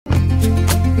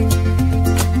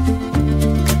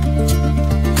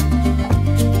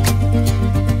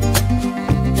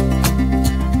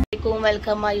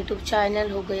Welcome my YouTube channel.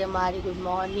 हो गई हमारी गुड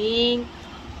मॉर्निंग।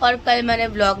 और कल मैंने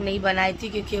व्लॉग नहीं बनाई थी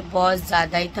क्योंकि बहुत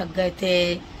ज़्यादा ही थक गए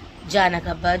थे। जाना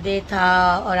का बर्थडे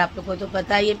था और आप लोगों को तो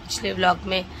पता ही है, पिछले व्लॉग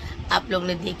में आप लोग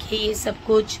ने देखे ये सब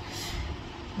कुछ।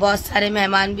 बहुत सारे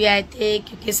मेहमान भी आए थे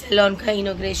क्योंकि सैलॉन का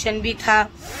इनॉग्रेशन भी था।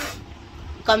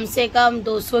 कम से कम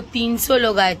 200-300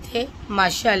 लोग आए थे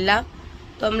माशाल्लाह।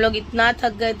 तो हम लोग इतना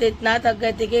थक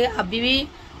गए थे कि अभी भी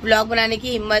व्लॉग बनाने की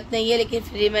हिम्मत नहीं है, लेकिन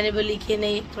फिर मैंने बोली कि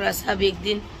नहीं, थोड़ा सा अब एक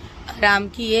दिन आराम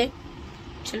किए।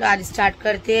 चलो आज स्टार्ट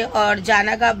करते हैं। और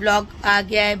जाना का व्लॉग आ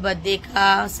गया है बर्थडे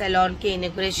का, सैलॉन के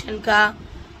इनॉग्रेशन का,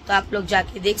 तो आप लोग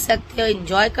जाके देख सकते हो,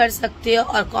 एंजॉय कर सकते हो।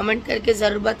 और कमेंट करके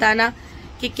ज़रूर बताना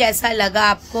कि कैसा लगा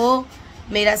आपको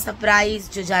मेरा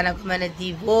सरप्राइज जो जाना को मैंने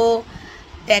दी, वो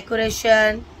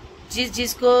डेकोरेशन,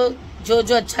 जिसको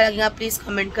जो अच्छा लगेगा प्लीज़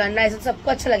कमेंट करना। ऐसा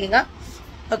सबको अच्छा लगेगा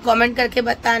और कमेंट करके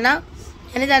बताना,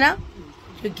 है ना जाना,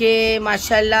 क्योंकि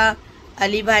माशाल्लाह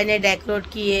अली भाई ने डेकोरेट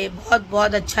किए,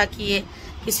 बहुत अच्छा किए।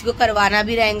 किसी को करवाना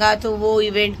भी रहेगा तो वो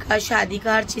इवेंट का, शादी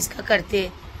का, हर चीज़ का करते,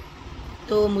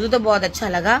 तो मुझे तो बहुत अच्छा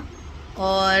लगा।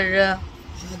 और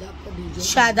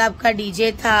शादाब का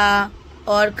डीजे था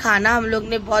और खाना हम लोग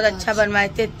ने बहुत अच्छा बनवाए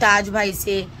थे ताज भाई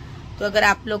से। तो अगर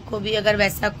आप लोग को भी अगर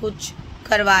वैसा कुछ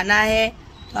करवाना है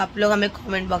तो आप लोग हमें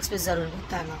कमेंट बॉक्स में ज़रूर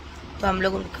बताना, तो हम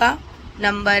लोग उनका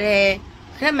नंबर है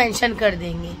ना मेंशन कर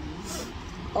देंगे।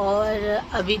 और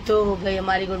अभी तो हो गई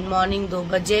हमारी गुड मॉर्निंग 2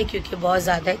 बजे, क्योंकि बहुत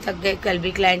ज़्यादा ही थक गए। कल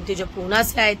भी क्लाइंट थे जो पूना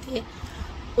से आए थे,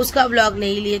 उसका व्लॉग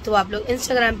नहीं लिए, तो आप लोग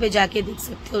इंस्टाग्राम पे जाके देख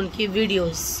सकते हो उनकी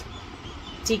वीडियोस,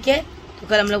 ठीक है। तो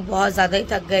कल हम लोग बहुत ज़्यादा ही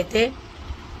थक गए थे।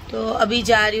 तो अभी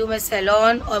जा रही हूँ मैं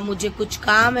सैलॉन और मुझे कुछ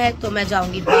काम है तो मैं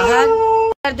जाऊँगी बाहर।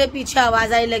 करते पीछे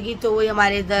आवाज़ आई लगी तो वही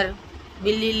हमारे इधर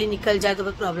बिल्ली निकल जाए तो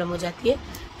बहुत प्रॉब्लम हो जाती है।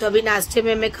 तो अभी नाश्ते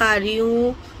में मैं खा रही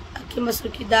हूँ अक्की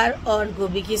मसूर की दाल और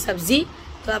गोभी की सब्जी।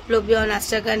 तो आप लोग भी और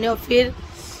नाश्ता करने, और फिर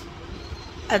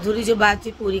अधूरी जो बात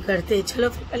थी पूरी करते हैं। चलो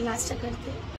फिर कल नाश्ता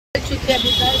करते हैं। चुके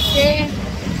अभी घर से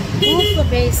धूप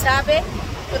बेहिसाब है,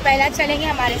 तो पहला चलेंगे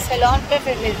हमारे सैलॉन पे,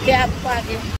 फिर मिलते हैं आपको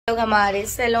आगे। लोग हमारे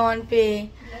सैलॉन पे,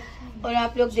 और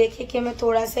आप लोग देखे कि मैं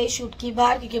थोड़ा सा ही शूट की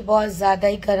बाहर, क्योंकि बहुत ज़्यादा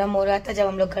ही गर्म हो रहा था जब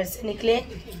हम लोग घर से निकले।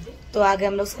 तो आगे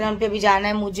हम लोग सैलॉन पे भी जाना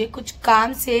है मुझे कुछ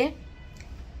काम से,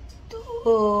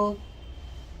 तो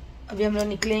अभी हम लोग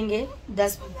निकलेंगे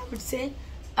 10-15 मिनट से।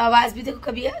 आवाज़ भी देखो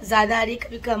कभी ज़्यादा आ रही है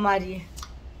कभी कम आ रही है।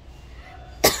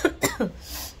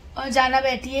 और जाना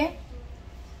बैठी है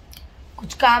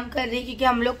कुछ काम कर रही है, क्योंकि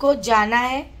हम लोग को जाना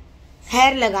है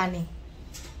हेयर लगाने,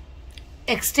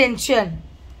 एक्सटेंशन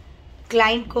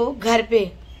क्लाइंट को घर पे।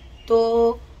 तो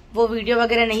वो वीडियो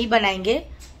वगैरह नहीं बनाएंगे,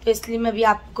 तो इसलिए मैं भी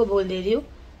आपको बोल दे रही हूँ,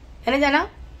 है ना जाना।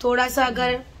 थोड़ा सा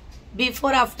अगर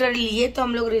बिफोर आफ्टर लिए तो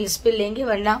हम लोग रील्स पे लेंगे,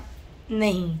 वरना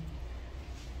नहीं।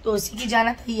 तो उसी की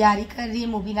जाना तैयारी कर रही है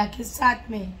मुबीना के साथ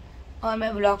में, और मैं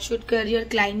व्लॉग शूट कर रही हूँ। और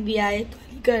क्लाइंट भी आए तो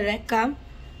अली कर रहा है काम,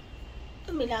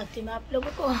 तो मिलाती हूँ मैं आप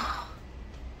लोगों को।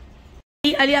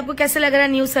 अली आपको कैसा लग रहा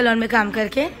है न्यू सैलून में काम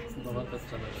करके?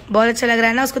 बहुत अच्छा लग रहा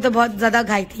है ना। उसको तो बहुत ज़्यादा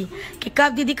घाई थी कि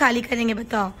कब दीदी खाली करेंगे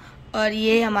बताओ। और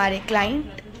ये हमारे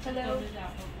क्लाइंट,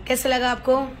 कैसा लगा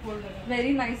आपको?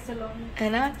 वेरी नाइस सैलून है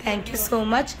ना, thank you so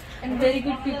much and very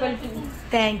good people to.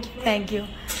 Thank you.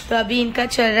 तो अभी इनका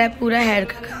चल रहा है पूरा हेयर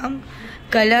का काम,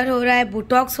 कलर हो रहा है,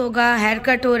 बोटॉक्स होगा, हेयर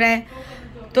कट हो रहा है।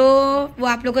 तो वो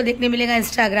आप लोग को देखने मिलेगा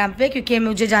इंस्टाग्राम पे, क्योंकि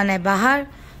मुझे जाना है बाहर,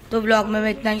 तो व्लॉग में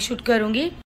मैं इतना ही शूट करूँगी।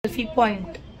 सेल्फी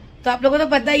पॉइंट तो आप लोगों को तो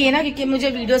पता ही है ना, क्योंकि मुझे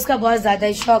वीडियोस का बहुत ज़्यादा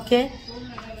ही शौक है।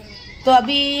 तो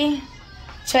अभी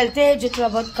चलते हैं, जो थोड़ा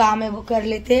बहुत काम है वो कर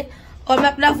लेते। और मैं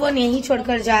अपना फ़ोन यहीं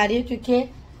छोड़कर जा रही हूँ, क्योंकि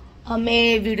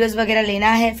हमें वीडियोस वगैरह लेना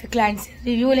है, फिर क्लाइंट से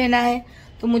रिव्यू लेना है,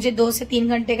 तो मुझे 2 से 3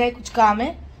 घंटे का ही कुछ काम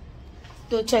है।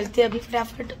 तो चलते अभी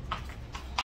फटाफट,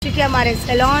 क्योंकि हमारे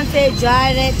सैलून से जा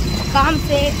रहे काम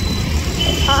से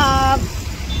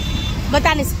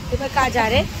बता नहीं सकते पर कहाँ जा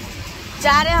रहे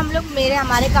हम लोग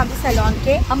हमारे काम से सैलून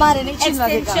के, हमारे नहीं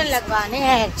एक्सटेंशन लगवाने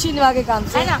हैं चिनवा के काम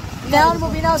से, है ना। मैं और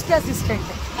मुबीना उसके असिस्टेंट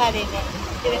है। अरे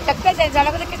नहीं, टक्कर से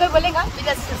जाना को देख के कोई बोलेगा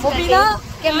मुबीना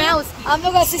कि मैं उसकी, हम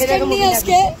लोग असिस्टेंट नहीं है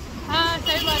उसके। हाँ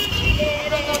सही बात,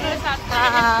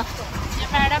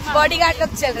 बॉडी गार्ड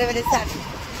लोग चल रहे मेरे साथ,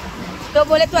 तो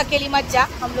बोले तू अकेली मत जा,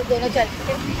 हम लोग दोनों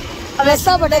चलते। अब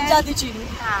ऐसा भटक जाती चीनी।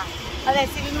 हाँ, और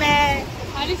ऐसे भी मैं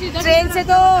ट्रेन से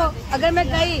तो अगर मैं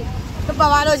गई तो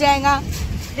बवाल हो जाएगा,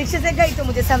 रिक्शे से गई तो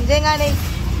मुझे समझेगा नहीं।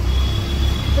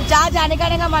 तो जहाँ जाने का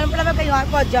रहेगा मालूम पड़ा मैं कहीं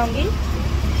और पहुँच जाऊँगी।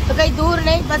 तो कहीं दूर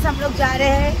नहीं, बस हम लोग जा रहे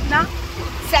हैं ना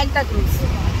सेंटा क्रूज,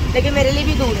 लेकिन मेरे लिए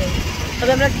भी दूर है।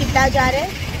 तो हम लोग कितना जा रहे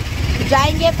हैं,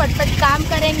 जाएंगे, फटफट काम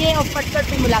करेंगे और फटफट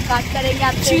फिर मुलाकात करेंगे।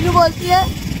 आप चीनू बोलती है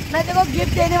मैं तेरे को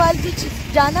गिफ्ट देने वाली थी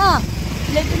जाना,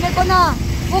 लेकिन मेरे को ना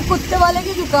वो कुत्ते वाले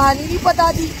की जो कहानी नहीं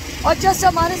पता थी, और जस्ट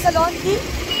हमारे सैलून की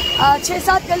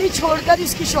 6-7 गली छोड़कर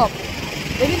इसकी शॉप,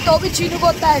 लेकिन तो भी चीनू को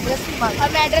होता है एड्रेस नहीं मालूम। और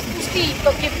मैं एड्रेस पूछती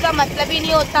तो गिफ्ट का मतलब ही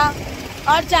नहीं होता।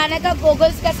 और जाने का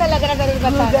गोगल्स कैसा लग रहा जरूर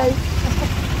बताना।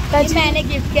 मैंने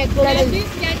गिफ्ट किया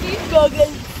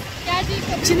गोगल्स।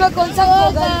 चिन्ह कौन सा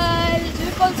गोगल,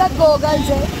 कौन सा गोगल्स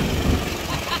है?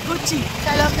 गुच्ची।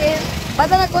 चलो फिर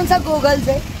पता ना कौन सा गोगल्स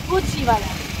है? गुच्ची वाला।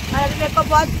 और अभी मेरे को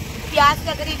बहुत प्यास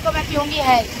लग रही तो मैं पीऊंगी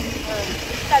है।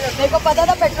 चलो, मेरे को पता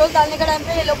था पेट्रोल डालने का टाइम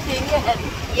पे ये लोग पियेंगे है।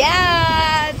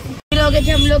 यस। लोग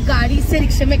थे हम लोग गाड़ी से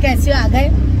रिक्शे में कैसे आ गए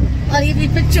और ये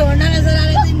बीच में चोरना नजर आ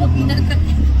रहे थे मुबीना का।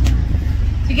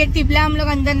 ठीक है, टिपला हम लोग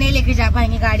अंदर नहीं लेके जा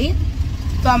पाएंगे गाड़ी,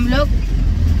 तो हम लोग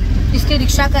इसकी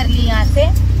रिक्शा कर ली यहाँ से।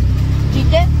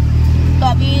 ठीक है, तो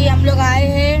अभी हम लोग आए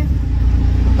हैं,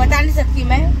 बता नहीं सकती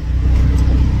मैं,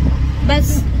 बस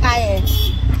आए हैं,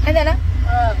 है ना।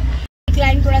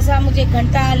 क्लाइंट थोड़ा सा मुझे 1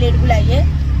 घंटा लेट बुलाई है,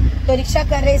 तो रिक्शा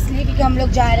कर रहे हैं इसलिए क्योंकि हम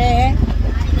लोग जा रहे हैं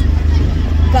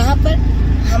कहाँ पर,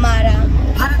 हमारा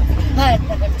भारत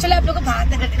नगर। चलो आप लोग को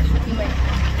भारत नगर दिखाती हूँ मैं।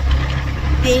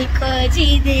 देखो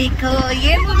जी देखो,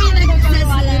 ये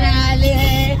ससुराल है, ये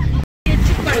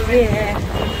है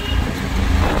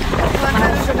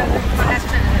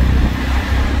महाराष्ट्र।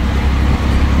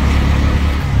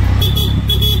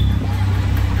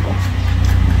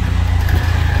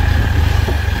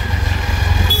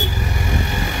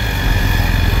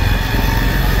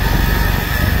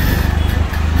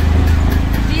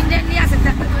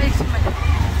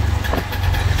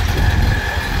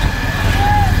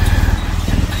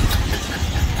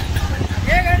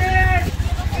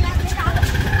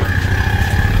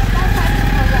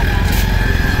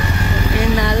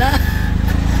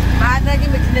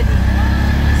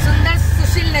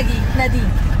 नदी,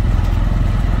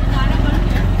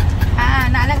 हाँ,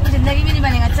 नाला की जिंदगी भी नहीं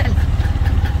बनेगा।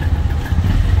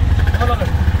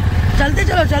 चलते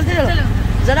चलो।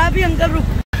 जरा भी अंकल रुक।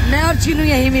 मैं और चीनू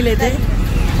यहीं मिले थे,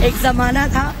 एक जमाना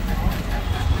था।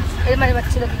 हमारे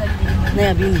बच्चे लोग नहीं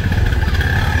अभी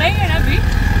नहीं है ना, अभी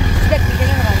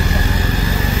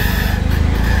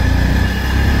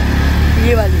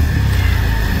ये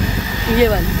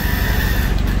वाली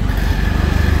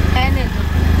है नहीं।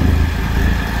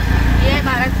 ये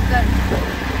भारत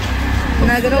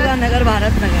नगरों का नगर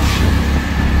भारत नगर,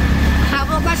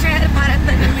 खाबों का शहर भारत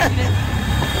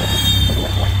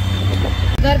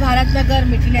नगर, भारत नगर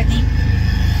मीठी नदी।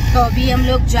 तो अभी हम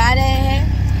लोग जा रहे हैं,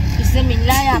 इससे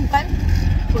मिलना है यहाँ पर,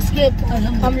 उसके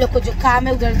हम लोग को जो काम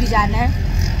है उधर भी जाना है,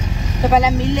 तो पहले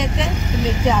मिल लेते हैं, तो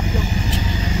मिलते हैं आप लोग।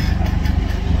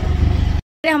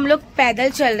 हम लोग पैदल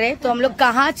चल रहे, तो हम लोग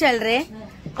कहाँ चल रहे,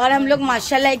 और हम लोग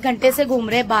माशाल्लाह 1 घंटे से घूम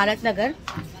रहे हैं भारत नगर।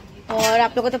 और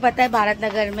आप लोगों को तो पता है भारत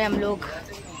नगर में हम लोग,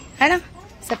 है ना,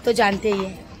 सब तो जानते ही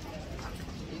है।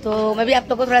 तो मैं भी आप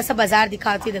लोगों को थोड़ा सा बाजार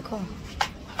दिखाती, देखो,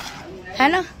 है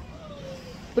ना,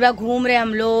 पूरा घूम रहे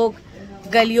हम लोग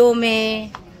गलियों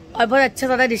में, और बहुत अच्छा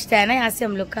ज़्यादा रिश्ता है ना यहाँ से।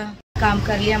 हम लोग का काम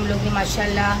कर लिया हम लोग ने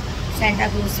माशाल्लाह, सेंटा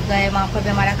क्रूज गए, वहाँ पर भी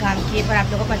हमारा काम किए, पर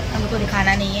आप लोगों को हम लोग को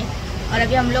दिखाना नहीं है। और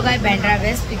अभी हम लोग आए बैंड्रा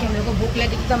वेस्ट, क्योंकि हम लोग को भूख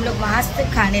लगी, तो हम लोग वहाँ से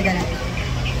खाने इधर आए।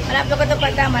 और आप लोगों को तो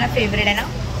पता है हमारा फेवरेट है ना,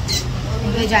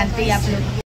 तो जानते ही आप लोग,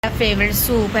 मेरा फेवरेट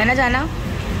सूप है ना जाना।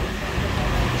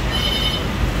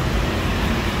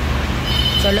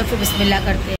 चलो फिर बिस्मिल्लाह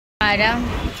करते हैं। हमारा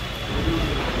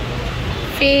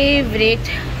फेवरेट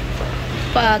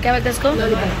क्या बोलते हैं इसको,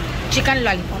 चिकन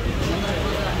लॉलीपॉप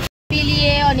पी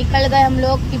लिए और निकल गए हम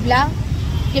लोग किबला,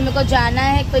 कि मेरे को जाना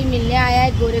है, कोई मिलने आया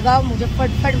है गोरेगांव, मुझे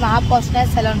फटफट वहाँ पहुँचना है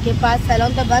सैलून के पास।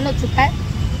 सैलून तो बंद हो चुका है,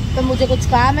 तो मुझे कुछ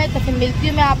काम है, तो फिर मिलती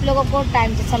हूँ मैं आप लोगों को,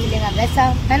 टाइम जैसा मिलेगा वैसा,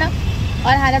 है ना।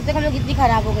 और हालत तक हम लोग इतनी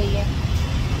ख़राब हो गई है,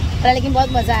 पर लेकिन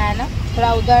बहुत मज़ा आया ना,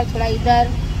 थोड़ा उधर थोड़ा इधर।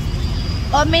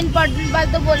 और मेन इम्पॉर्टेंट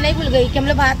बात तो बोलना ही भूल गई कि हम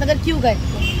लोग भारत नगर क्यों गए।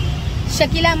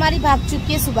 शकीला हमारी भाग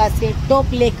चुकी है सुबह से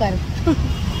टॉप लेकर,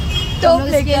 टॉप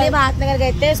के लिए भारत नगर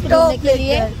गए थे उसको ढूंढने के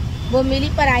लिए, वो मिली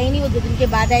पर आई नहीं, वो 2 दिन के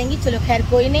बाद आएंगी। चलो खैर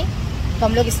कोई नहीं, तो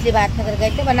हम लोग इसलिए भारत नगर गए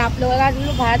थे, वरना आप लोग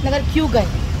भारत नगर क्यों गए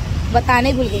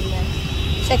बताने भूल गई मैं।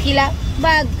 शकीला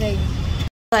भाग गई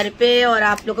घर पे, और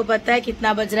आप लोग को पता है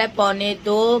कितना बज रहा है,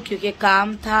 1:45, क्योंकि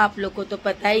काम था, आप लोग को तो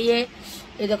पता ही है।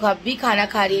 ये देखो अब भी खाना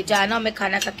खा रही है जाना, मैं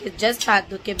खाना खा के जस्ट हाथ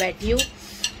धो के बैठी हूँ,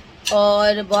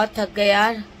 और बहुत थक गए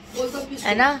यार,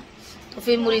 है ना। तो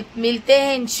फिर मिलते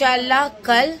हैं इंशाल्लाह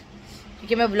कल,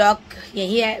 क्योंकि मैं ब्लॉग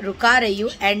यही है रुका रही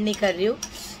हूँ, एंड नहीं कर रही हूँ,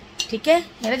 ठीक है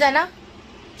ना जाना।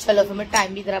 चलो फिर मैं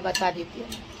टाइम भी जरा बता देती हूँ,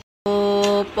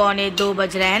 तो 1:45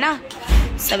 बज रहा है ना,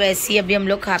 सब ऐसी अभी हम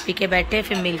लोग खा पी के बैठे,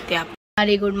 फिर मिलते हैं आप।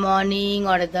 हमारी गुड मॉर्निंग,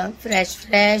 और एकदम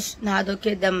फ्रेश नहा धो के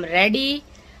एकदम रेडी।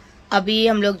 अभी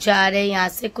हम लोग जा रहे हैं, यहाँ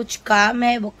से कुछ काम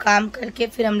है, वो काम करके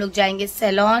फिर हम लोग जाएंगे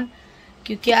सैलून,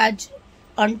 क्योंकि आज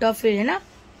ऑन टॉफिल है ना,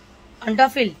 ऑन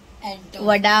टॉफिल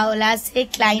वडाला से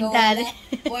क्लाइंट आ रहे,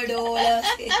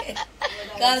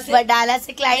 वडाला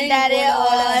से क्लाइंट आ रहे हैं।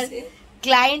 और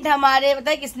क्लाइंट हमारे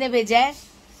पता है किसने भेजा है,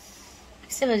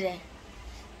 किसने भेजा है?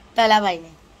 तला भाई ने।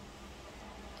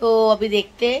 तो अभी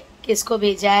देखते किसको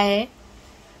भेजा है।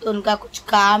 तो उनका कुछ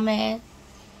काम है,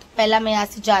 तो पहला मैं यहाँ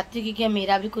से जाती हूँ क्योंकि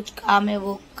मेरा भी कुछ काम है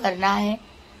वो करना है।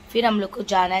 फिर हम लोग को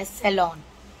जाना है सैलॉन,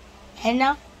 है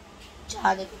ना?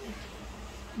 जा देखो,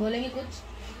 बोलेंगे कुछ?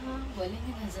 हाँ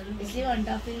बोलेंगे ना जरूर, इसलिए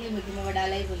अंडा फिल नहीं बोलती, मैं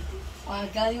वडाला ही बोलती हूँ। और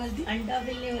क्या नहीं बोलती? अंडा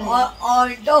फिल नहीं बोलती।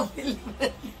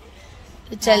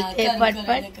 तो चलते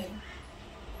फटफट।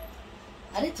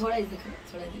 अरे थोड़ा ही दिख रहा,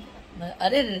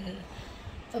 अरे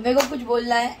तो मेरे को कुछ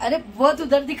बोलना है। अरे बहुत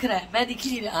उधर दिख रहा है, मैं दिख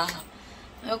नहीं रहा। हाँ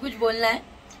मेरे को कुछ बोलना है।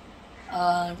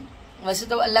 वैसे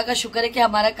तो अल्लाह का शुक्र है कि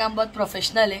हमारा काम बहुत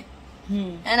प्रोफेशनल है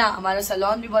ना, हमारा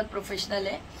सैलून भी बहुत प्रोफेशनल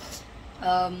है।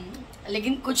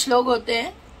 लेकिन कुछ लोग होते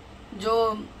हैं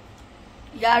जो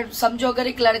यार समझो अगर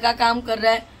एक लड़का काम कर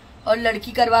रहा है और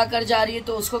लड़की करवा कर जा रही है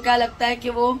तो उसको क्या लगता है कि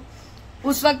वो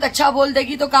उस वक्त अच्छा बोल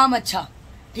देगी तो काम अच्छा,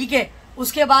 ठीक है।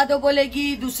 उसके बाद वो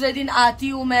बोलेगी दूसरे दिन आती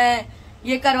हूँ मैं,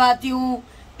 ये करवाती हूँ,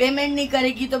 पेमेंट नहीं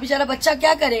करेगी तो बेचारा बच्चा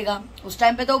क्या करेगा। उस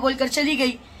टाइम पे तो वो बोलकर चली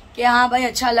गई कि हाँ भाई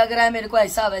अच्छा लग रहा है मेरे को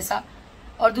ऐसा वैसा,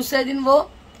 और दूसरे दिन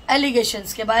वो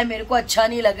एलिगेशंस के भाई मेरे को अच्छा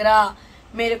नहीं लग रहा,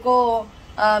 मेरे को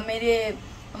मेरे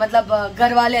मतलब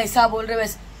घर वाले ऐसा बोल रहे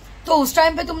वैसे। तो उस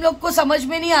टाइम पे तुम लोग को समझ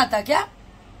में नहीं आता क्या?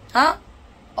 हाँ,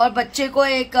 और बच्चे को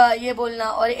एक ये बोलना।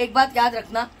 और एक बात याद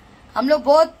रखना, हम लोग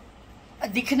बहुत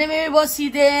दिखने में भी बहुत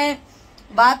सीधे हैं,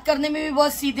 बात करने में भी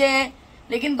बहुत सीधे हैं,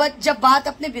 लेकिन जब बात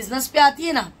अपने बिजनेस पे आती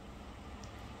है ना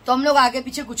तो हम लोग आगे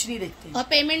पीछे कुछ नहीं देखते और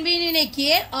पेमेंट भी नहीं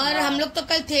किए। और हम लोग तो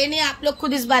कल थे नहीं, आप लोग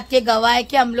खुद इस बात के गवाह है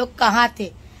कि हम लोग कहाँ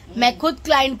थे। मैं खुद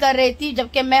क्लाइंट कर रही थी,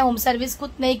 जबकि मैं होम सर्विस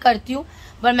खुद नहीं करती हूँ,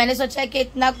 पर मैंने सोचा कि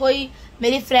इतना कोई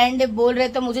मेरी फ्रेंड बोल रहे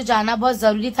तो मुझे जाना बहुत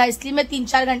जरूरी था, इसलिए मैं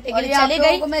 3-4 घंटे के लिए चले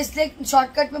गई। मैं इसलिए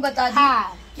शॉर्टकट में बता दी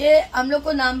कि हम लोग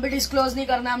को नाम भी डिस्क्लोज नहीं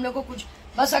करना, हम लोग को कुछ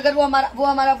बस अगर वो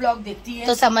हमारा ब्लॉग देखती है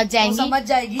तो समझ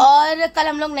जाएगी। और कल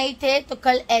हम लोग नहीं थे तो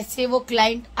कल ऐसे वो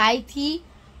क्लाइंट आई थी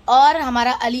और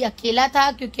हमारा अली अकेला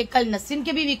था, क्योंकि कल नसीम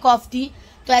की भी वीक ऑफ थी।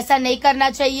 तो ऐसा नहीं करना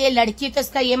चाहिए। लड़की तो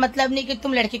इसका ये मतलब नहीं कि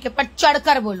तुम लड़की के ऊपर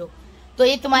चढ़कर बोलो, तो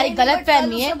ये तुम्हारी गलत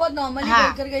फहमी है। बहुत नॉर्मली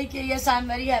बोलकर गई कि yes I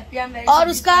am very happy, I am very. और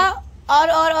उसका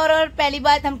और पहली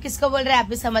बात हम किसको बोल रहे हैं आप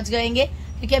भी समझ गएंगे,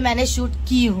 क्योंकि मैंने शूट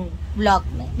की हूँ ब्लॉग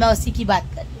में, मैं उसी की बात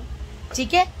कर रही हूँ,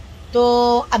 ठीक है। तो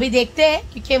अभी देखते हैं,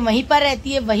 क्योंकि वहीं पर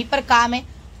रहती है, वहीं पर काम है,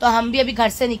 तो हम भी अभी घर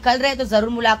से निकल रहे हैं तो जरूर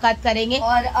मुलाकात करेंगे।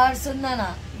 और सुनना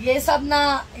ना, ये सब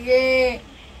ना, ये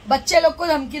बच्चे लोग को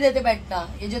धमकी देते बैठना,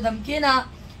 ये जो धमकी है ना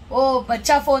वो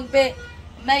बच्चा फोन पे,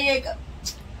 मैं ये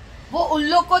वो उन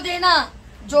लोग को देना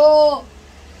जो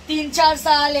 3-4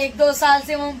 साल 1-2 साल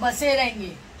से वो बसे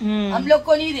रहेंगे, हम लोग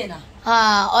को नहीं देना।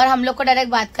 हाँ, और हम लोग को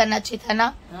डायरेक्ट बात करना चाहिए था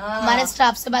ना। हाँ, हमारे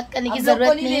स्टाफ से बात करने की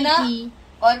जरूरत नहीं थी।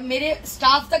 और मेरे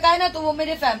स्टाफ तक आए ना तो वो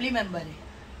मेरे फैमिली मेंबर है,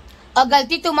 और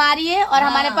गलती तुम्हारी है। और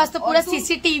हमारे पास तो पूरा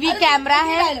सीसीटीवी कैमरा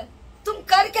है। तुम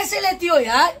कर कैसे लेती हो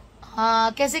यार?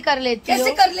 हाँ, कैसे कर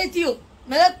लेती हो?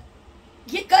 मतलब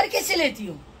ये कर कैसे लेती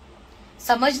हो?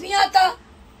 समझ नहीं आता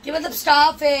कि मतलब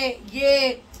स्टाफ है,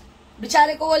 ये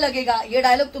बेचारे को वो लगेगा। ये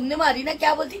डायलॉग तुमने मारी ना,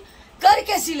 क्या बोलती, कर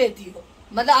कैसी लेती हो?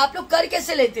 मतलब आप लोग कर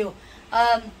कैसे लेते हो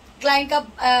क्लाइंट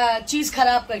का चीज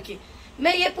खराब करके?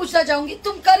 मैं ये पूछना चाहूंगी,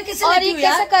 तुम कर कैसे लेती हो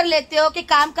यार? कैसे कर लेते हो कि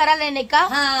काम करा लेने का,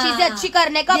 हाँ, चीजें अच्छी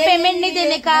करने का, पेमेंट नहीं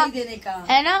देने का,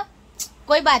 है ना?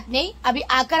 कोई बात नहीं, अभी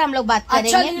आकर हम लोग बात करेंगे।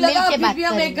 अच्छा नहीं लगा, फिर भी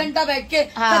हम 1 घंटा बैठ के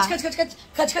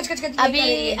खच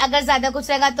अभी अगर ज्यादा कुछ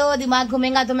रहेगा तो दिमाग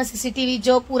घूमेगा तो मैं सीसीटीवी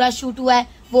जो पूरा शूट हुआ है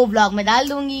वो ब्लॉग में डाल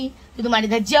दूंगी, तो तुम्हारी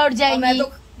धज्जियां उड़ जाएंगी।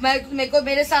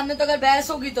 मेरे सामने तो अगर बहस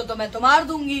होगी तो मैं तो मार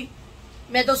दूंगी,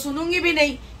 मैं तो सुनूंगी भी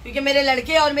नहीं, क्योंकि मेरे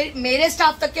लड़के और मेरे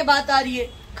स्टाफ तक के बात आ रही है,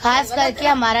 खास करके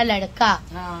हमारा लड़का।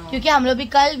 हाँ। क्योंकि हम लोग भी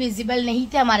कल विजिबल नहीं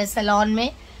थे हमारे सैलून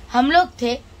में, हम लोग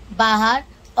थे बाहर।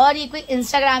 और ये कोई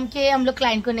इंस्टाग्राम के हम लोग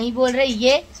क्लाइंट को नहीं बोल रहे,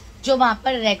 ये जो वहाँ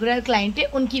पर रेगुलर क्लाइंट है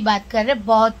उनकी बात कर रहे,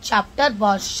 बहुत चैप्टर,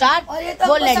 बहुत शार्प, और ये तो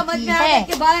वो लड़की है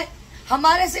कि भाई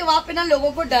हमारे से वहाँ पे ना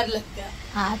लोगों को डर लगता है।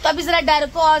 हाँ, तो अभी जरा डर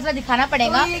को और जरा दिखाना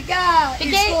पड़ेगा।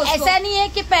 क्योंकि ऐसा नहीं है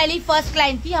कि पहली फर्स्ट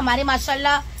क्लाइंट थी हमारी,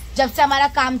 माशाल्लाह जब से हमारा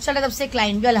काम चल रहा तब से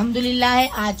क्लाइंट भी अल्हम्दुलिल्लाह है,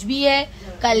 आज भी है,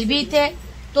 कल भी थे।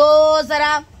 तो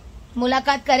जरा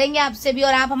मुलाकात करेंगे आपसे भी।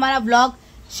 और आप हमारा व्लॉग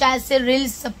शायद से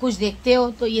रील्स सब कुछ देखते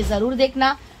हो तो ये जरूर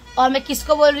देखना। और मैं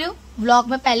किसको बोल रही हूँ, व्लॉग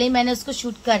में पहले ही मैंने उसको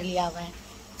शूट कर लिया हुआ है,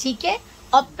 ठीक है।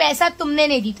 और पैसा तुमने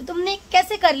नहीं दी तो तुमने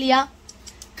कैसे कर लिया?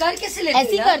 कर कैसे लेती हो?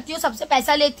 ऐसी करती हो, सबसे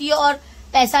पैसा लेती हो और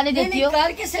पैसा नहीं देती हो।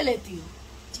 कर कैसे लेती हो?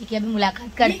 ठीक है, अभी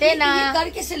मुलाकात करते हैं ना। कर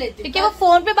कैसे लेती हो? क्योंकि वो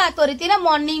फोन पे बात हो रही थी ना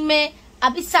मॉर्निंग में,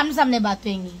 अभी सामने सामने बात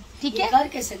होंगी, ठीक है। कर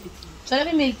कैसे लेती हो? चलो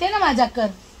अभी मिलते हैं ना वहाँ जाकर।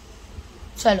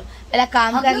 चलो पहले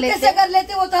काम कर लेते। कैसे कर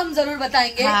लेते वो तो हम जरूर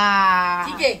बताएंगे। हाँ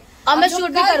ठीक है, और मैं शूट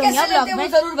भी करूंगी ब्लॉग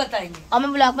में, जरूर बताएंगे। और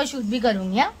मैं ब्लॉग में शूट भी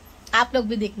करूंगी, आप लोग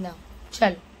भी देखना।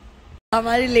 चलो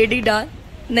हमारी लेडी डॉन,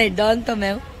 नहीं डॉन तो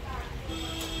मैं हूँ,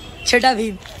 छोटा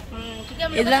भीम। क्योंकि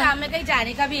हम लोग को शाम में कहीं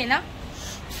जाने का भी है ना।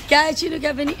 क्या है चीनू,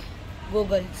 क्या पहनी?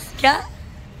 गोगल्स। क्या?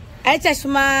 अरे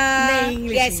चश्मा नहीं,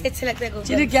 कैसे अच्छे लगते हैं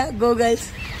चीनू, क्या गोगल्स?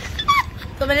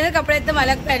 तो मैंने ना कपड़े एकदम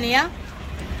अलग पहने हैं,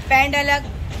 पैंट अलग,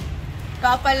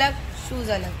 टॉप अलग, शूज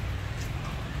अलग,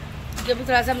 क्योंकि अभी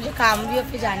थोड़ा सा मुझे काम भी और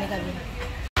फिर जाने का भी है।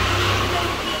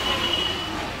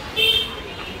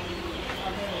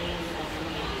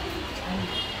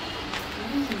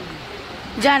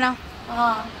 जाना।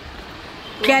 हाँ,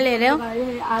 क्या ले रहे हो?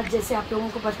 आज जैसे आप लोगों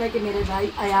को पता है कि मेरे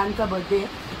भाई अयान का बर्थडे है,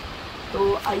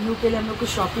 तो आयु के लिए हम लोग कुछ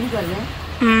शॉपिंग कर रहे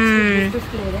हैं,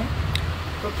 गिफ्ट ले रहे हैं।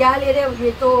 तो क्या ले रहे हैं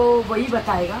ये तो वही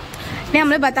बताएगा। नहीं,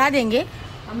 हम लोग बता देंगे,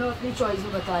 हम लोग अपनी चॉइस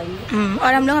में बताएंगे।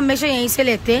 और हम लोग हमेशा यहीं से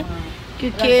लेते हैं,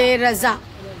 क्योंकि रजा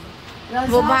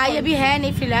वो भाई अभी है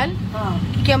नहीं फिलहाल,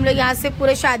 क्योंकि हम लोग यहाँ से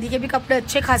पूरे शादी के भी कपड़े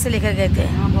अच्छे खासे लेकर गए थे।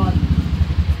 हाँ बहुत।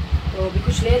 तो अभी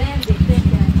कुछ ले रहे हैं, देखते हैं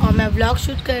क्या है। और मैं व्लॉग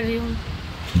शूट कर रही हूँ,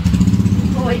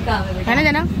 तो वही काम है ना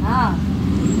जना? हाँ,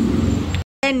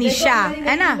 निशा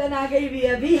है ना, आ गई भी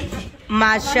अभी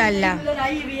माशाल्लाह।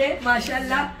 आई भी है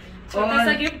माशाल्लाह। छोटा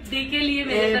सा गिफ्ट दी के लिए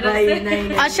मेरे तरफ भाई, से।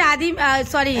 नहीं, और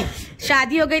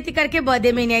शादी हो गई थी करके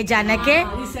बर्थडे में नहीं जाना के।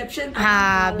 रिसेप्शन।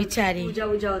 हाँ बेचारी, पूजा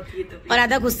होती है तो और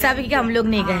आधा गुस्सा भी कि हम लोग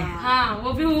नहीं गए। हाँ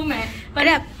वो भी हूँ मैं, पर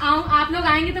अरे आप लोग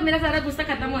आएंगे तो मेरा सारा गुस्सा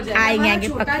खत्म हो जाएगा। आएंगे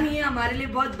छोटा पक्का। नहीं है, हमारे लिए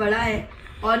बहुत बड़ा है।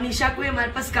 और निशा कोई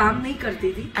हमारे पास काम नहीं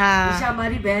करती थी। हाँ। निशा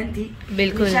हमारी बहन थी।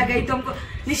 बिल्कुल। निशा गई तो हमको,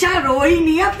 निशा रो ही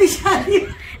नहीं है अपनी शादी।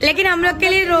 लेकिन हम लोग के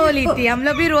लिए रो ली थी, हम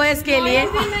लोग भी रोए इसके लिए।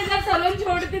 मैं जब सलोन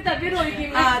छोड़ती तभी रोई थी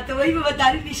मैं। हाँ, तो वही मैं बता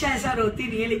रही, निशा ऐसा रोती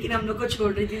नहीं है, लेकिन हम लोग को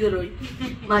छोड़ रही थी तो रोई।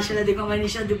 माशाल्लाह देखो हमारी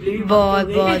निशा दुबली भी बहुत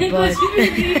हो गई। बहुत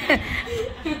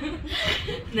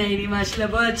नहीं माशाल्लाह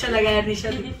बहुत अच्छा लगा यार निशा।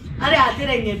 अरे आते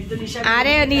रहेंगे अभी तो निशा।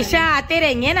 अरे निशा आते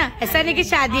रहेंगे ना, ऐसा नहीं कि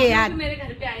शादी है यार, मेरे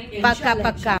घर पे आएंगे पक्का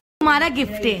पक्का। हमारा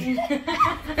गिफ्ट है।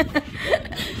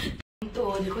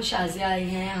 तो देखो शाजिया आई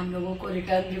हैं, हम लोगों को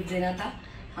रिटर्न गिफ्ट देना था,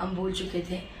 हम भूल चुके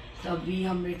थे, तो अभी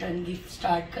हम रिटर्न गिफ्ट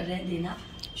स्टार्ट कर रहे हैं देना।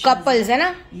 कपल्स है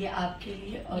ना, ये आपके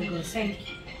लिए और गौसे।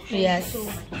 यस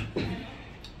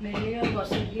मेरे लिए और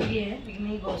गौसे के लिए है,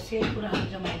 लेकिन ये गौसे पूरा हाथ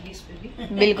जमाएगी इस पे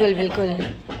भी। बिल्कुल बिल्कुल।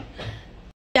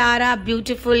 प्यारा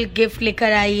ब्यूटीफुल गिफ्ट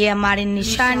लेकर आई है हमारी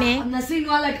निशा ने। नसरीन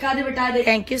वाला लटका दे बेटा, दे।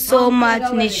 थैंक यू सो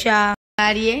मच निशा।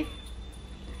 यार ये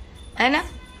है ना,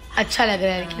 अच्छा लग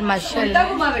रहा है, लेकिन माशाल्लाह।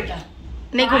 घुमा बेटा,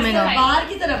 नहीं घूमेगा। बाहर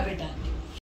की तरफ बेटा।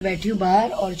 बैठी हूँ बाहर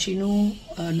और चीनू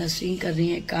और नसरीन कर रही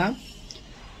है काम,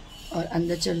 और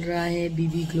अंदर चल रहा है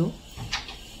बीबी ग्लो,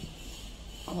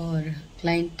 और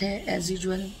क्लाइंट है एज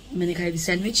यूजुअल। मैंने खाई थी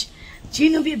सैंडविच।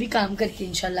 चीनू भी अभी काम करके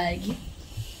इंशाल्लाह आएगी।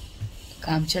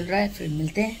 काम चल रहा है, फिर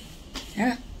मिलते हैं, है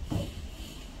ना?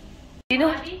 चीनू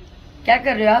क्या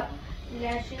कर रहे हो आप?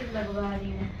 लैशेस लगवा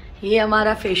रही हूँ। ये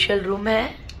हमारा फेशियल रूम है,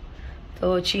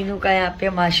 तो चीनू का यहाँ पे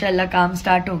माशाल्लाह काम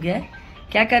स्टार्ट हो गया है।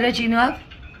 क्या कर रहे हो चीनू आप?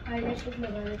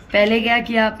 पहले क्या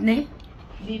किया आपने?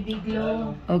 बीबी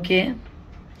ग्लो। ओके,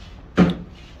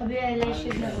 अभी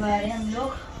आईलैशेस लगवा रहे हैं हम लोग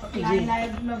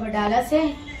नोबडाला से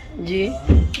जी।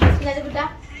 बेटा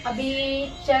अभी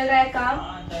चल रहा है काम,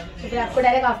 तो फिर आपको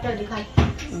डायरेक्ट आफ्टर दिखाई।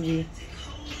 जी,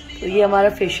 तो ये हमारा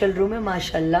फेशियल रूम है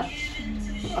माशाल्लाह।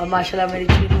 और माशाल्लाह मेरी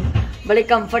चीनू बड़े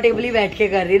कंफर्टेबली बैठ के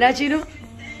कर रही ना चीनू,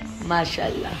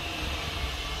 माशाल्लाह।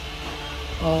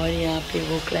 और यहाँ पे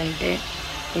वो क्लाइंट है,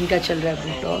 इनका चल रहा है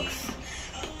बोटॉक्स।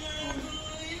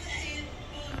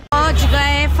 पहुंच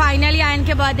गए फाइनली। आयन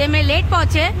के बर्थडे में लेट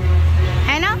पहुंचे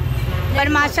है ना, पर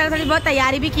माशाल्लाह थोड़ी बहुत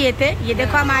तैयारी भी किए थे। ये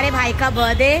देखो हमारे भाई का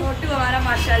बर्थडे, हमारा तो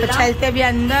माशाल्लाह। चलते भी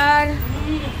अंदर।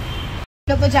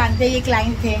 लोग तो जानते हैं ये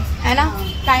क्लाइंट थे, है ना,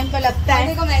 टाइम तो लगता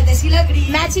है।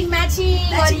 Matching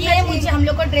matching. और ये मुझे हम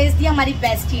लोग को ड्रेस दिया हमारी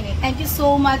बेस्टी ने, thank you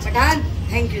so much.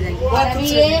 Thank you और अभी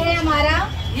ये है हमारा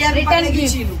रिटर्न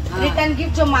गिफ्ट। रिटर्न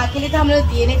गिफ्ट जो माँ के लिए था, हम लोग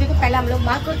दिए नहीं थे, तो पहले हम लोग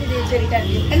माँ को दे देते रिटर्न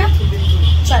गिफ्ट, है ना।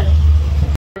 चलो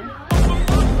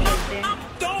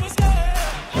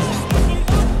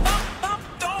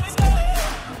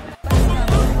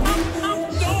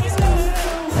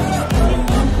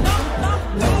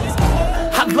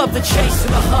Love the chase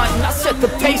and the hunt, and I set the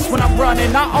pace when I'm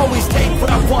running. I always take what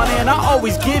I want and I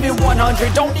always give it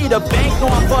 100. Don't need a bank, no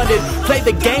I'm funded. Play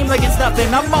the game like it's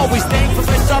nothing. I'm always thankful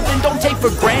for something. Don't take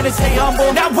for granted, stay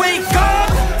humble. Now wake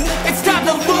up, it's time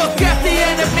to look at the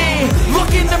enemy.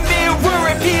 Look in the mirror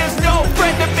if he is no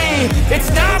friend to me.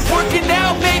 It's not working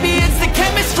out, maybe it's the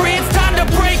chemistry. It's time to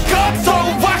break up so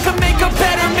I can make a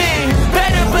better me.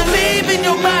 Better believe in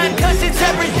your mind, cause it's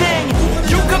everything.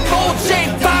 You can mold,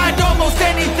 shape, find almost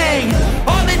anything.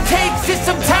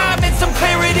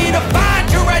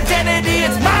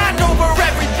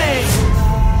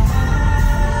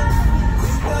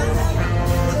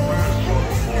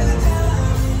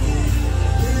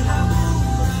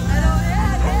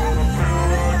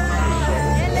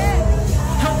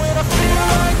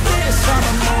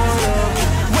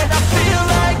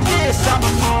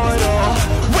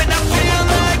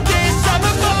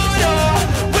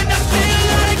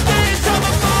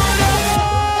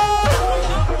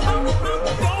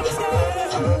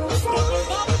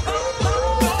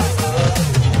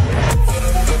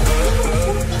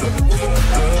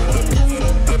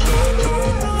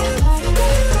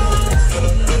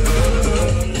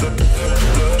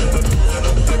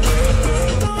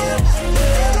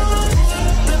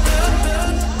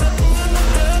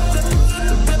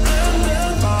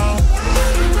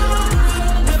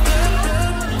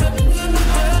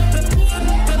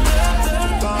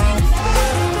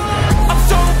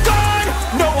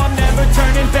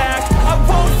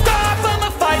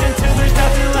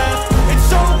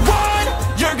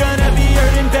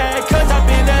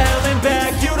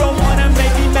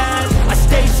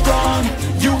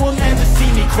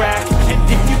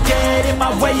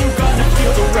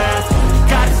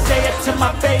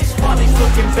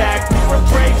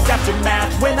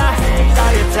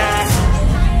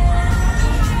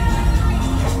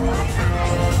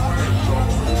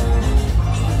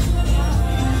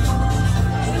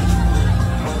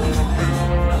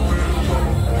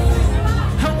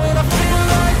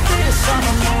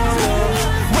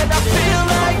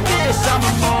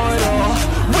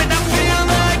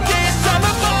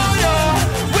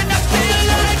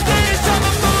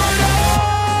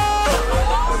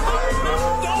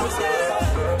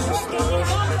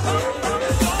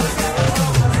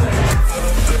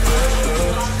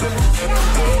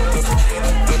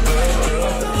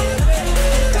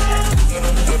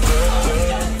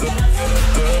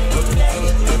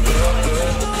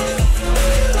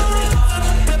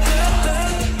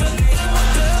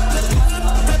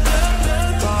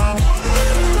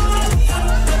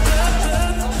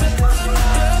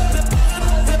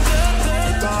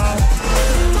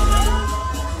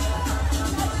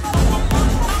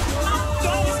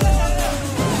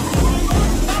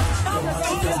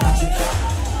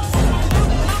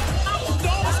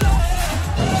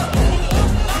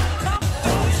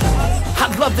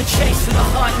 chase and the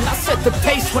hunt, and I set the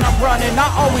pace when I'm running. I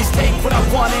always take what I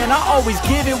want and I always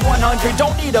give it 100.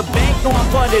 Don't need a bank, no I'm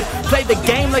funded. Play the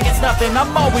game like it's nothing.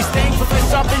 I'm always thankful for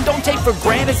something. Don't take for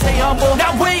granted, stay humble.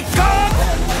 Now wake up!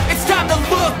 It's time to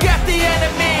look at the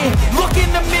enemy. Look in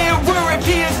the mirror if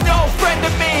he is no friend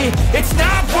to me. It's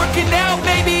not working out,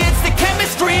 maybe it's the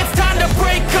chemistry. It's time to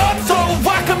break up so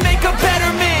I can make a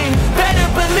better me. Better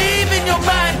believe in your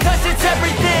mind, cause it's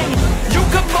everything. You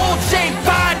can mold, shape,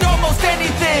 find almost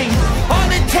anything. All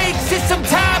it takes is some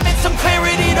time and some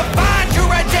clarity to find your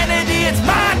identity. It's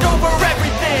mind over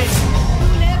everything.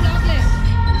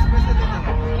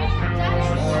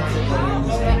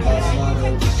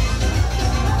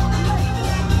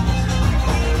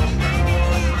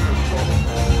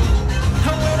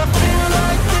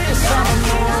 I'm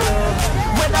immortal.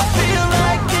 When I feel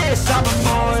like this, I'm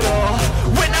immortal.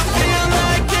 When I feel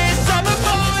like this, I'm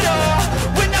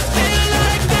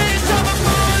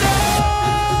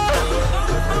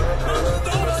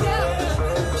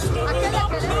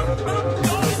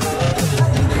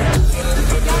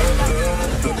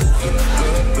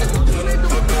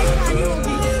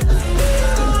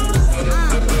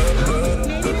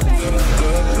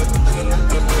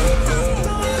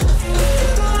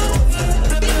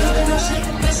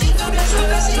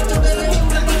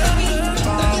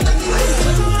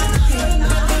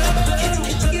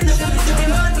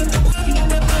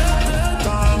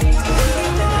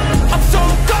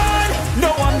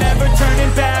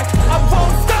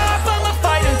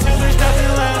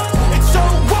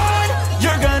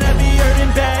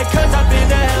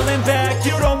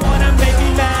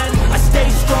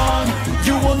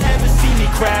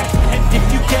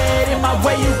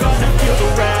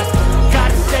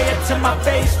my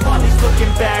face while he's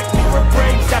looking back. Mirror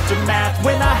breaks after math.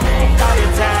 When I hate, I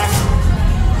attack.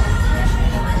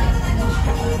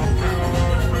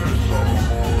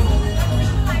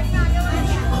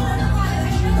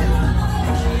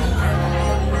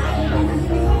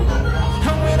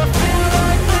 And when I feel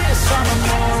like this, I'm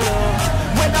immortal.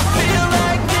 When I feel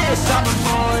like this, I'm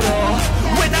immortal.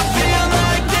 When I feel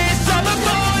like this, I'm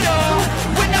immortal.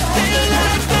 When I feel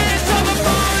like this, I'm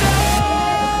immortal.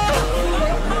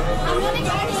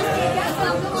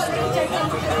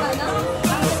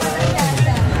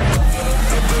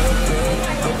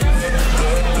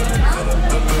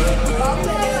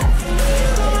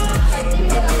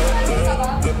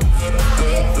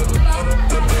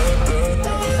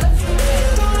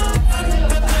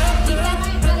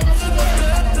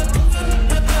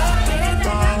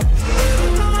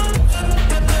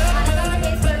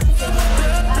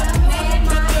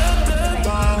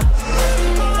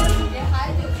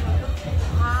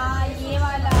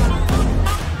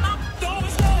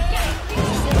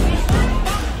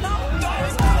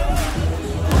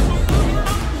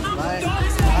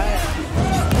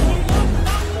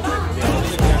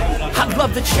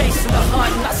 Love the chase and the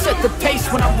hunt, and I set the pace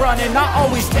when I'm running. I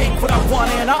always take what I want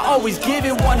and I always give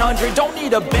it 100. Don't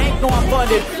need a bank, no I'm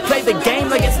funded. Play the game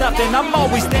like it's nothing. I'm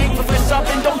always thankful for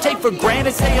something. Don't take for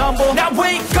granted, stay humble. Now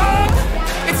wake up!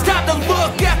 It's time to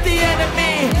look at the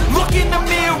enemy. Look in the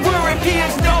mirror if he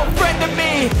is no friend to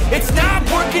me. It's not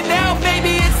working out,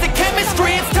 maybe it's the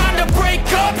chemistry. It's time to break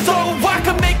up so I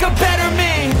can make a better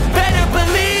me. Better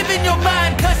believe in your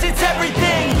mind, cause it's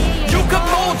everything. You can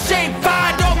mold, shape,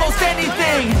 find almost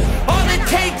anything. All it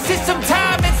takes is some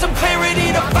time and some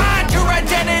clarity to find your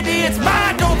identity. It's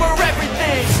mind over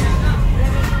everything.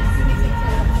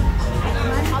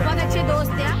 बहुत अच्छे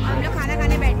दोस्त हैं, हम लोग खाना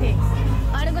खाने बैठे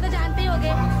और इनको तो जानते ही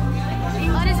होंगे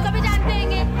और इसको भी जानते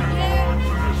होंगे।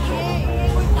 ये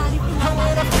कोई तारीफ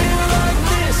When I feel like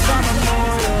this, I'm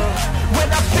immortal. When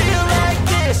I feel like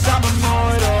this, I'm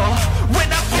immortal. When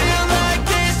I feel like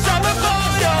this, I'm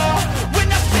immortal. When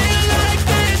I feel like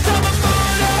this, I'm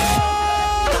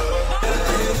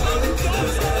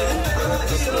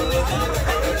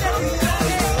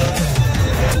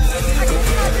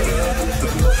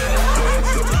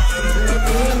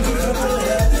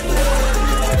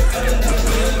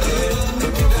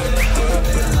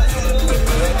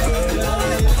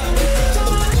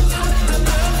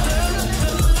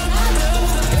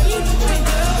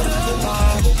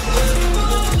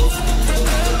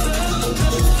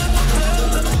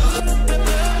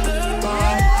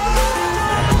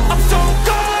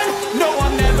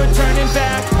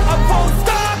back. I won't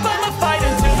stop, I'ma fight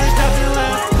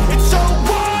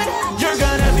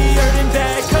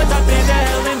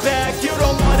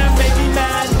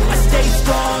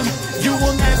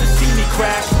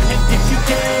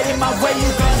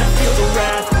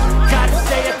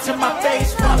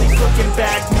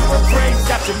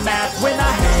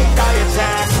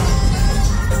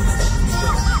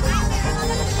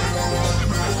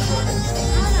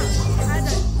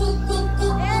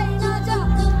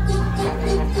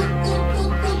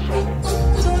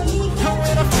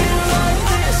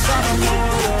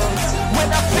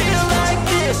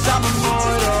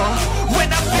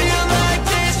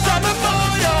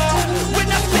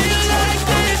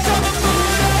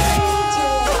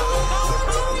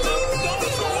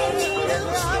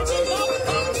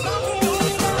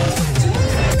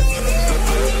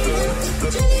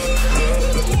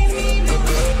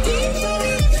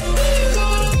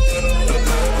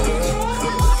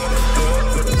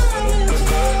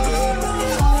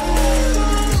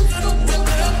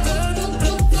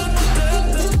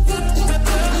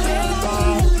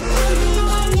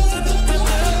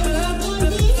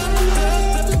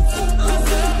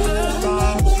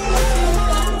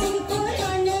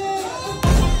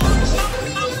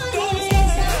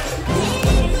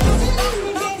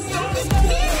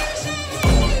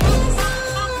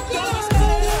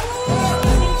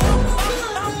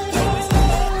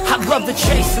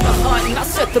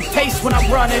set the pace when I'm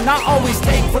running. I always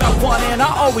take what I want and I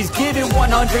always give it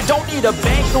 100. Don't need a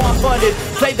bank, no I'm funded.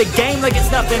 Play the game like it's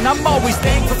nothing. I'm always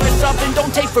thankful for something.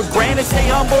 Don't take for granted, stay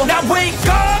humble. Now wake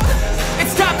up!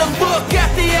 It's time to look at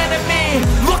the enemy.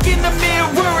 Look in the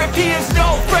mirror if he is no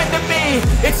friend to me.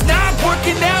 It's not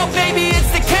working out, maybe it's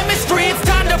the chemistry. It's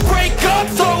time to break up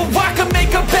so I can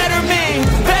make a better me.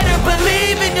 Better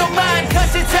believe in your mind,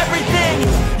 cause it's everything.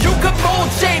 You can mold,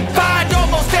 shape, find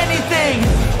almost anything.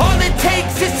 All it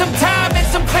takes is some time and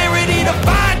some clarity to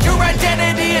find your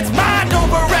identity. It's mind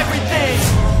over everything.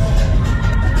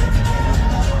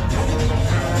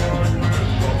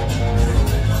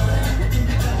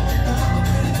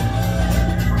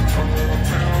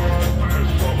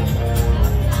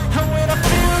 I'm immortal. When I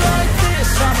feel like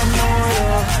this, I'm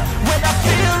immortal. When I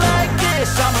feel like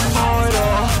this, I'm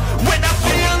immortal. When I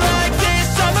feel like this,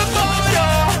 I'm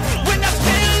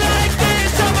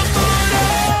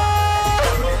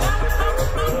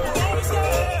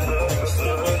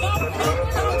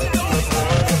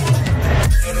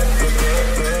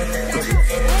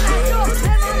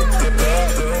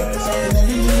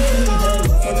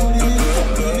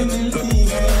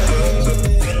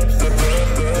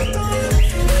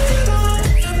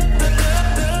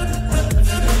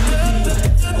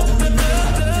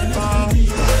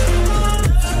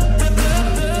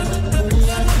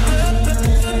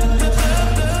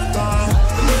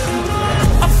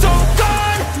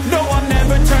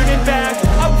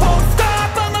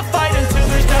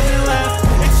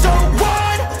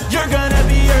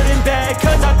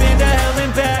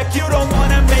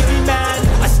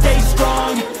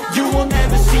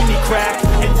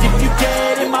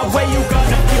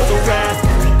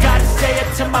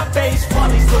my face while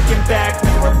he's looking back.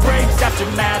 Mirror breaks after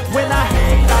math. When I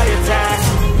hate, I attack.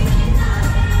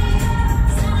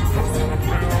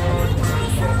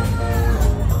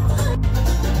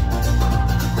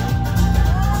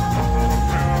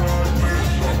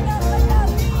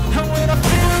 And when I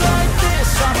feel like this,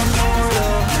 I'm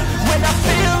immortal. When I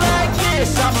feel like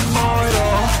this, I'm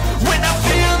immortal. When I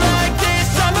feel like this,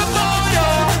 I'm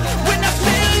immortal. When I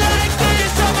feel like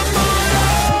this, I'm immortal.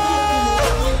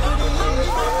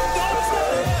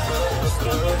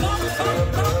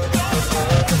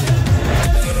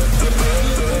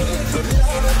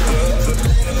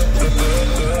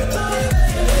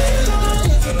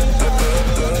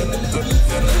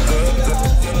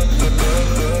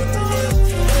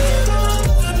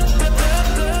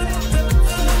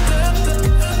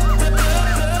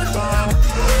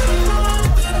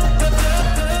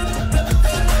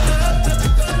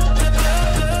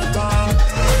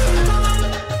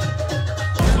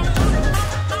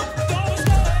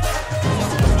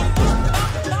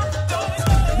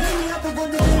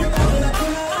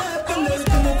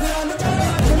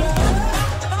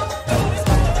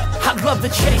 The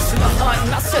chase and the hunt,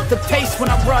 and I set the pace when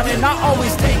I'm running. I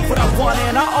always take what I want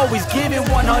and I always give it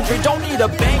 100. Don't need a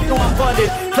bank, no I'm funded.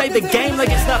 Play the game like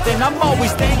it's nothing. I'm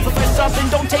always thankful for something.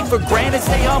 Don't take for granted,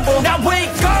 stay humble. Now wake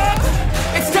up!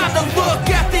 It's time to look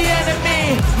at the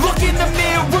enemy. Look in the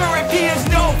mirror if he is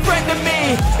no friend to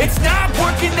me. It's not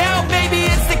working out, maybe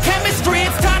it's the chemistry.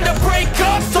 It's time to break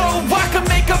up so I can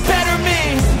make a better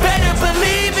me. Better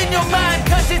believe in your mind,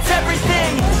 cause it's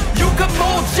everything. You can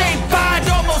mold, shape, find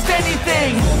almost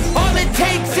anything. All it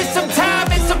takes is some time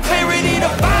and some clarity to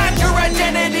find your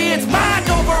identity. It's mind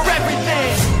over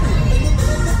everything.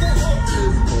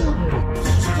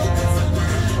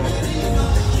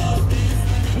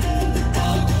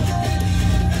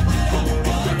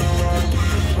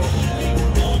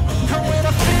 And when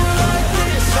I feel like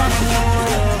this, I'm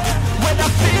immortal. When I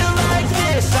feel like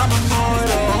this, I'm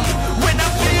immortal. When I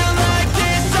feel like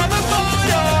this, I'm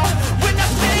immortal. When I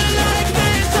feel like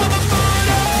this, I'm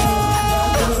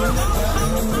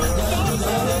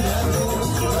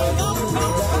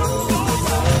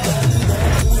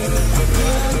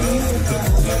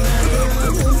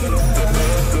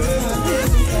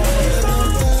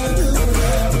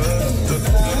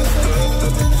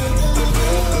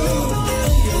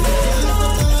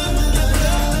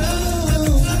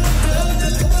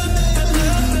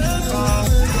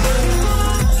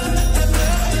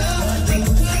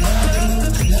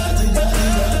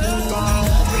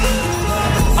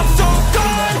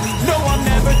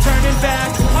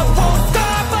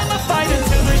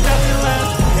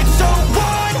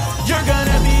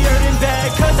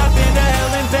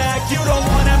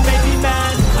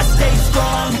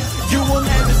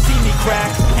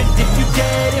crack. And if you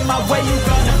get in my way, you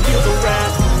gonna feel the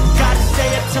wrath. Gotta say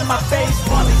it to my face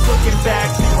while he's looking back.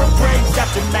 Mirror breaks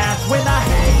after math. When I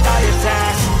hate, I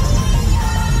attack.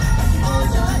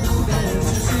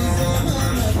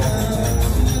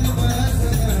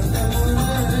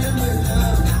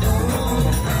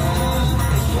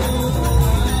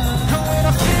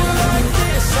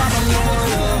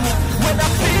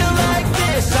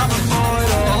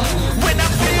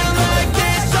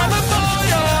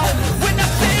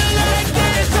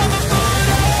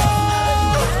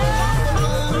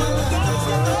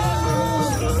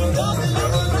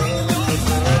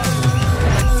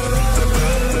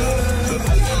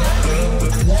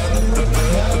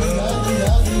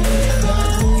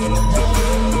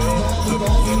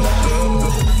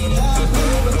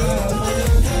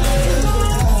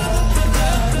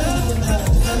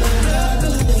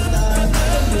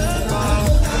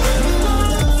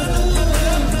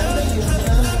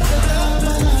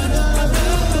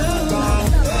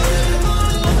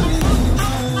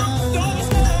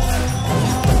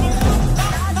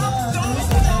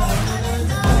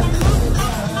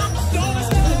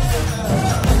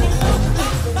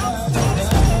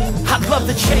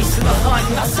 chase and the hunt,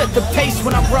 and I set the pace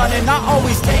when I'm running. I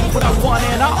always take what I want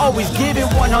and I always give it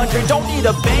 100. Don't need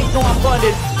a bank, no I'm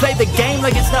funded. Play the game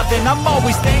like it's nothing. I'm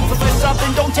always thankful for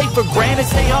something. Don't take for granted,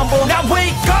 stay humble. Now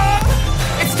wake up!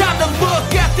 It's time to look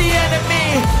at the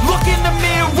enemy. Look in the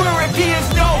mirror if he is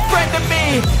no friend to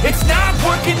me. It's not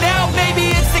working out, maybe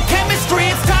it's the chemistry.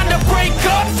 It's time to break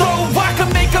up so I can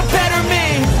make a better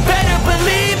me. Better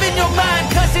believe in your mind,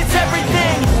 cause it's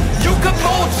everything. You can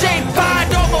mold, shape,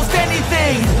 find almost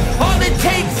anything. All it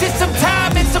takes is some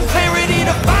time and some clarity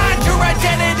to find your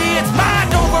identity. It's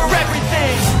mind over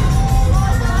everything.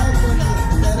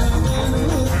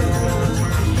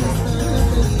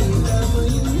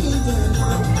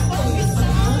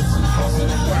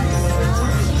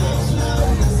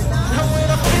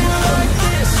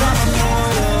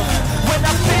 When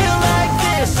I feel like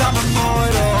this, I'm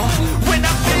immortal. When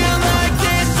I feel like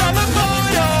this, I'm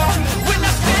immortal. When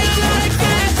I feel like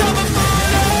this, I'm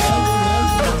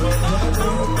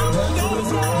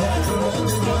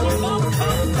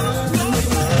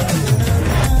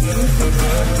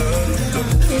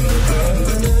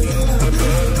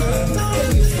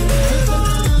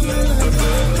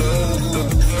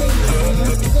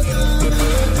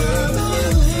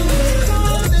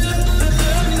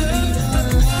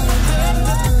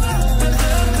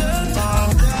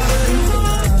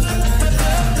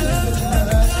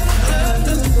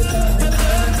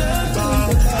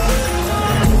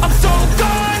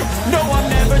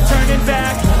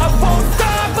back. I won't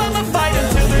stop, I'ma fight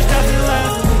until there's nothing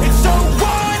left. It's so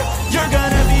what? You're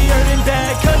gonna be hurting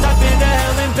bad, cause I've been to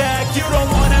hell and back. You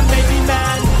don't wanna make me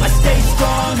mad, I stay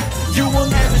strong. You will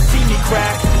never see me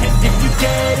crack. And if you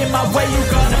get in my way,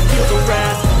 you're gonna feel the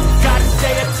wrath. Gotta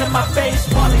say it to my face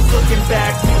while he's looking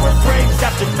back. Fewer breaks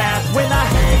after math. When I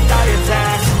hate, I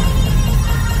attack.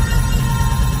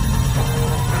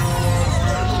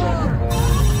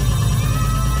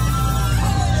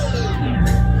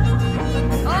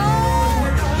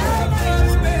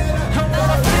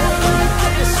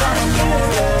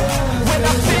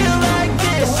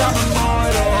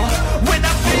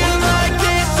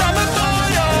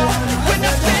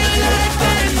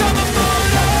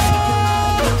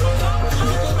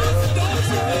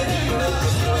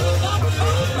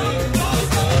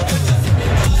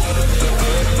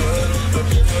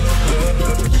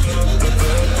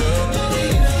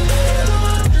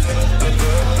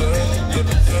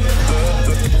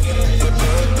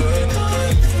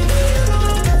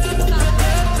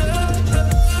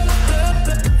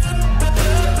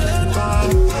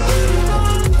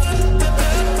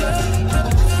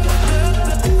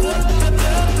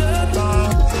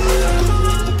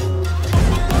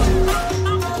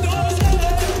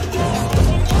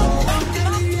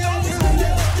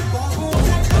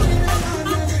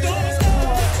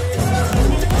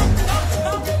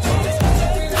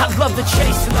 Love the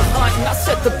chase and the hunt, and I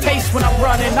set the pace when I'm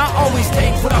running. I always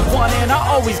take what I want and I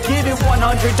always give it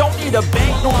 100. Don't need a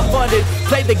bank, no I'm funded.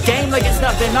 Play the game like it's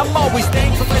nothing. I'm always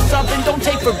thankful for something. Don't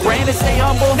take for granted, stay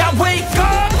humble. Now wake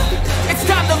up! It's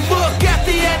time to look at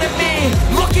the enemy.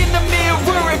 Look in the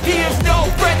mirror if he is no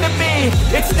friend to me.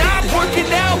 It's not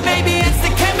working out, maybe it's the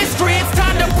chemistry. It's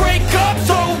time to break up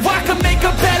so I can make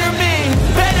a better me.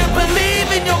 Better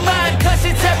believe in your mind, cause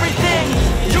it's everything.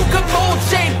 You can mold,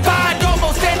 shape, find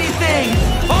almost anything.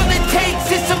 All it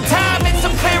takes is some time and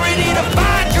some clarity to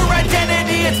find your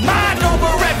identity. It's mind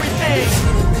over everything.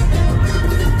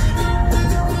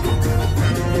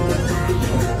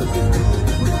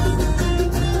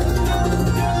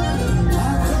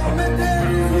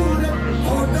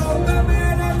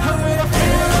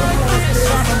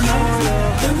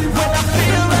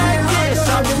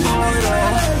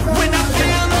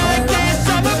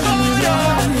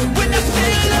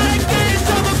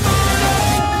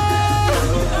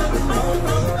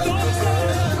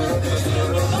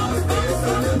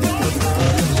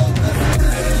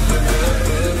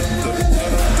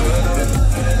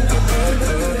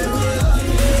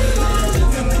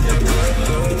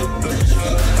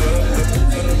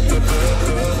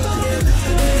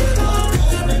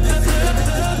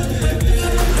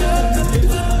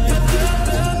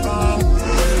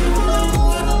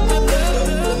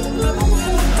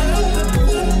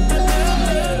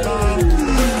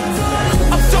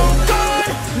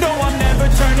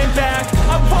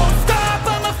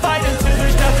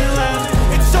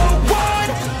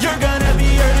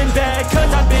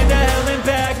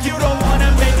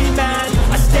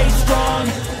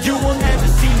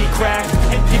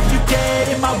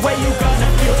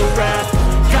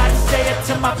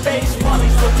 My face while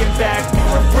he's looking back.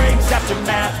 Fewer breaks after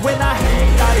math. When I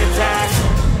hate, I attack.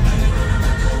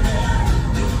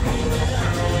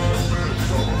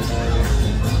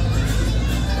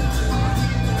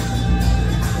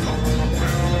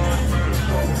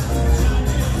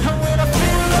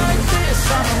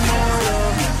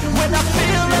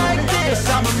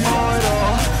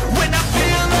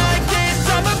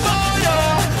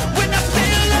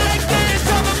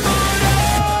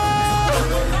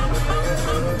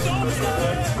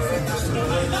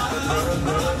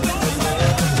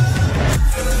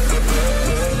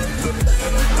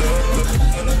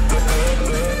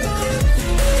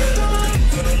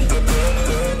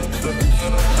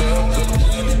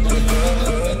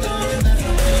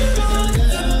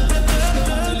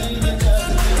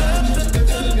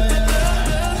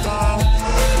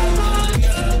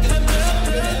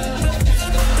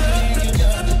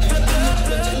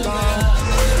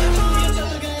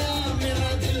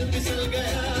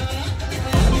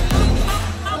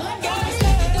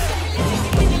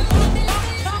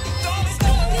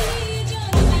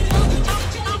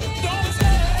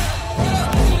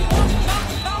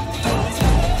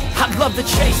 love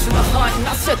the chase and the hunt, and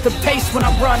I set the pace when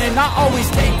I'm running. I always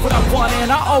take what I want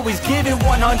and I always give it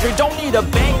 100. Don't need a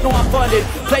bank, no I'm funded.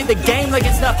 Play the game like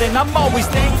it's nothing. I'm always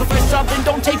thankful for something.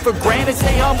 Don't take for granted,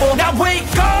 stay humble. Now wake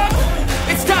up!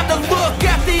 It's time to look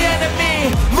at the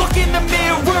enemy. Look in the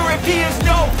mirror if he is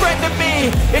no friend to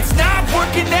me. It's not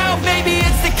working out, maybe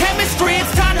it's the chemistry.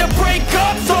 It's time to break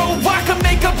up so I can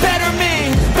make a better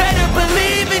me. Better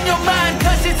believe in your mind,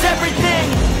 cause it's everything.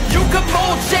 You can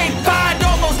mold, shape, find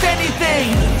almost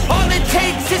anything. All it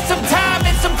takes is some time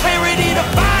and some clarity to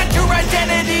find your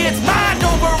identity. It's mind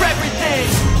over everything.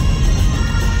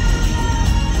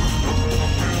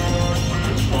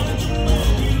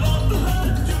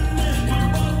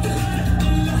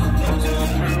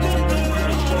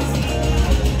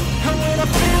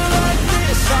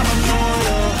 I'm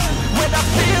immortal. When I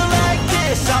feel like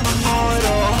this, I'm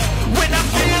immortal. When I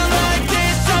feel like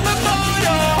this, I'm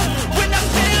immortal. When I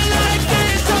feel like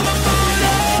this, I'm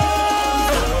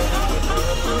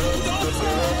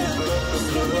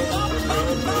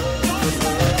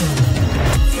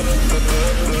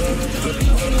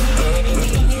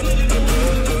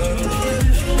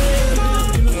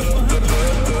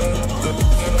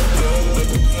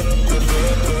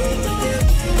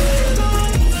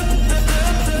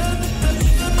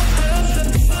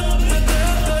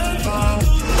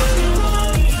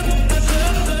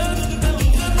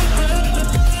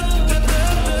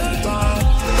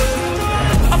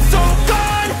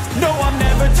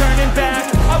turning back.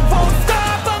 I won't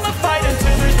stop, I'ma fight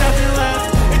until there's nothing left.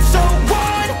 It's so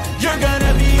what? You're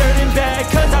gonna be hurting bad,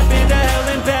 cause I've been to hell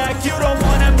and back. You don't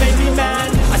wanna make me mad,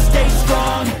 I stay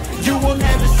strong. You will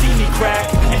never see me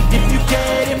crack. And if you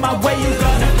get in my way, you're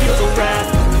gonna feel the wrath.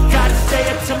 Gotta say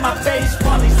it to my face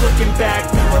while he's looking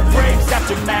back. Mirror breaks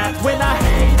after math. When I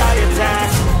hate, I attack.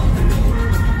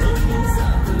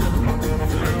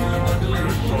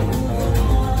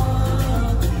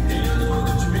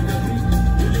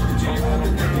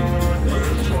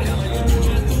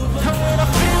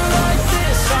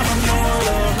 I'm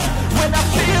immortal. When I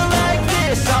feel like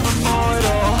this, I'm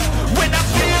immortal. When I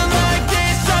feel like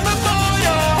this, I'm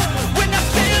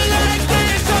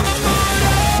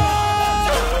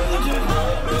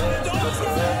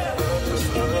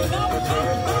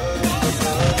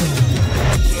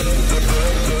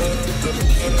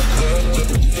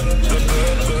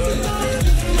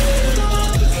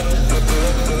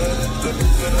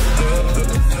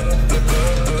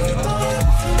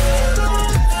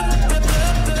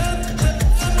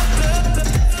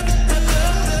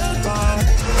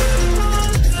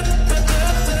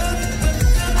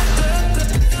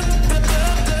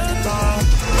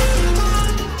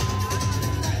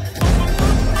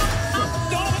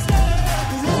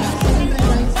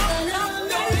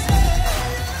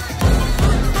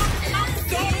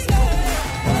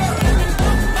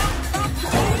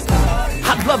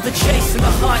love the chase and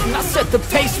the hunt, and I set the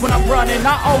pace when I'm running.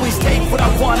 I always take what I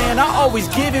want and I always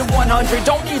give it 100.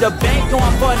 Don't need a bank, no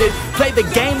I'm funded. Play the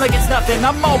game like it's nothing.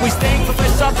 I'm always thankful for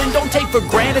something. Don't take for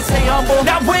granted, stay humble.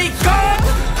 Now wake up!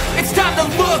 It's time to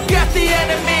look at the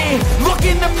enemy. Look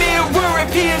in the mirror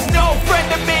if he is no friend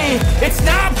to me. It's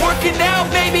not working out,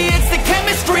 maybe it's the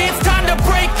chemistry. It's time to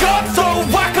break up so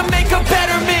I can make a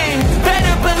better me.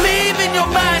 Better believe in your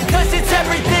mind, cause it's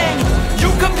everything. You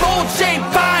can mold, shape,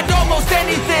 find almost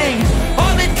anything.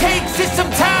 All it takes is some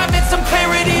time and some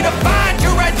clarity to find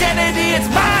your identity. It's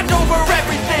mind over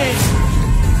everything.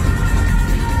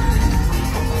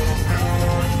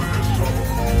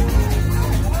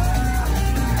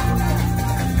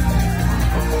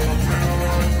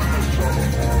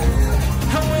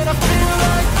 When I feel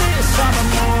like this, I'm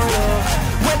immortal.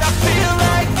 When I feel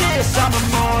like this, I'm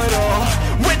immortal.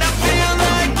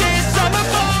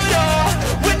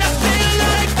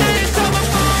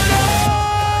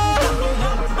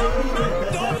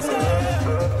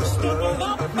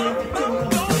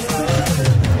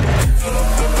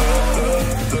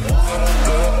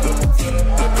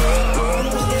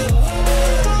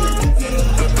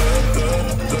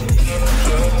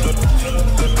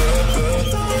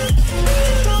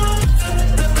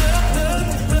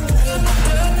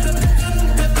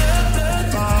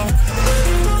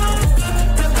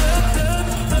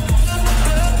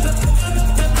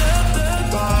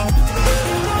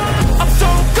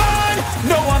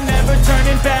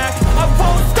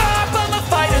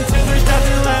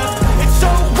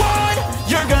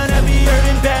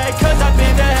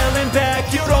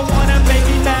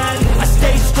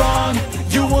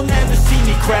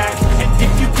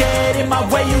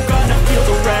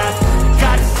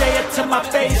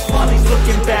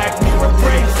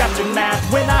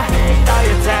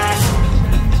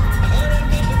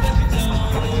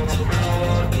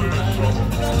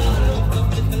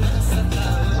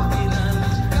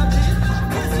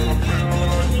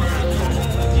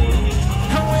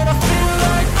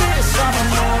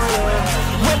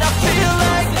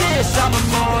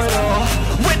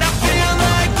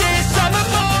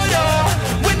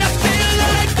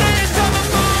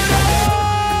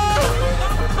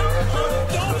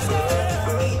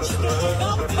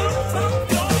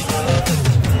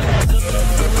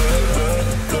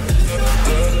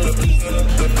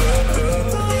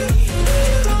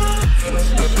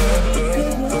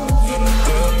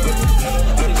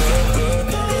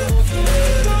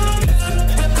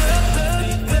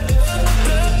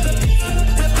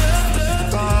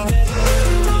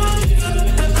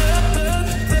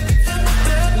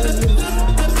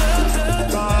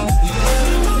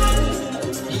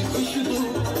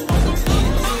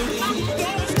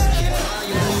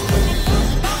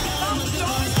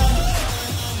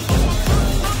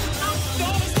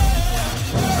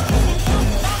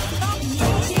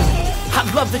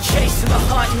 love the chase and the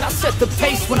hunt, and I set the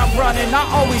pace when I'm running. I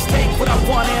always take what I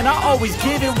want and I always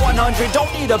give it 100.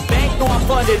 Don't need a bank, no I'm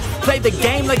funded. Play the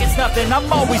game like it's nothing.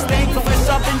 I'm always thankful for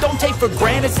something. Don't take for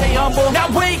granted, stay humble. Now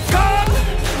wake up!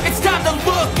 It's time to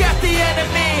look at the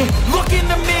enemy. Look in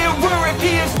the mirror if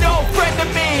he is no friend to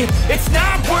me. It's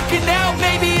not working out,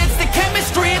 maybe it's the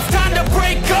chemistry. It's time to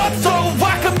break up so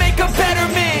I can make a better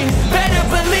me. Better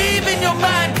believe in your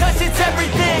mind, cause it's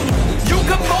everything. You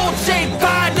can mold, shape,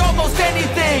 find almost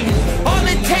anything. All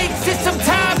it takes is some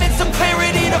time and some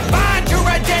clarity to find your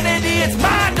identity. It's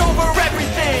mind over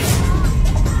everything.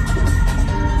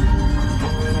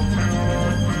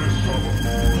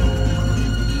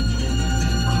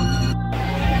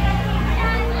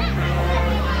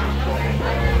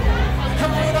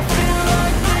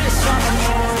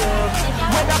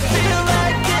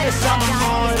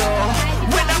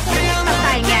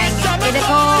 ये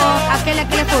देखो अकेले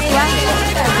अकेले photo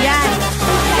यार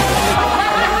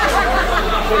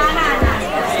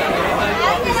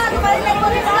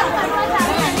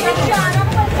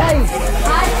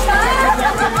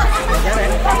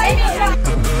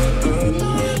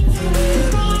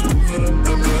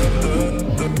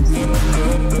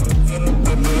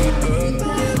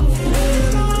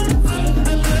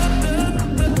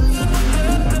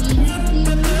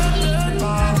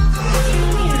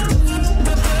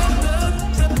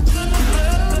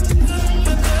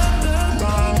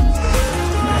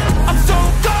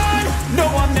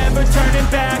turning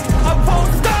back. I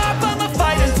won't stop, I'ma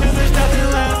fight until there's nothing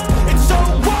left. And so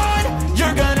what?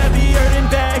 You're gonna be hurting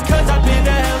bad, cause I've been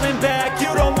to hell and back. You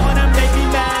don't wanna make me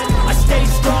mad. I stay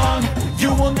strong,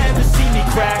 you will never see me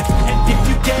crack. And if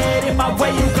you get in my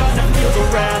way, you're gonna feel the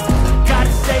wrath.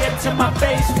 Gotta say it to my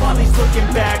face while he's looking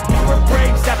back. Mirror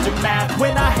breaks after math,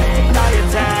 when I hate I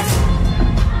attack.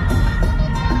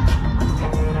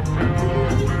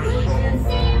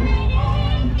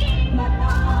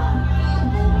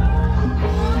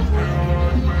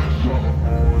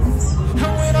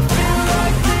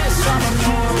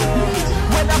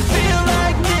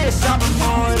 I'm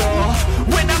immortal.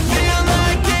 When I feel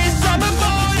like this, I'm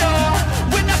immortal.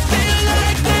 When I feel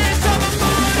like this,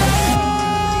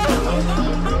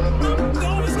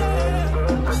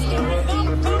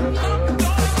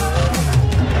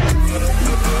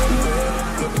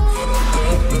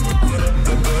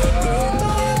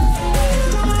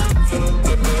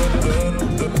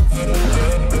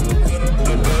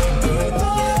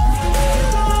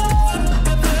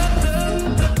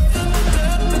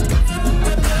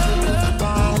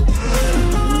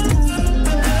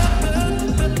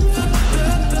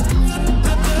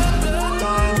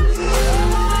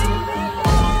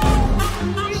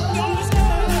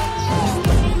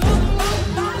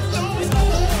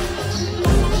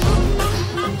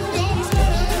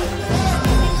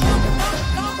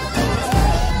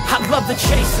 I'm the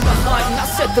chase and the hunt, and I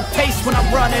set the pace when I'm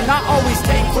running. I always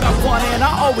take what I want and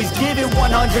I always give it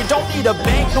 100. Don't need a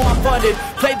bank, no I'm funded.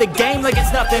 Play the game like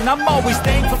it's nothing. I'm always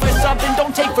thankful for something.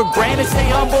 Don't take for granted, stay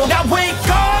humble. Now wake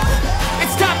up!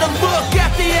 It's time to look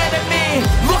at the enemy.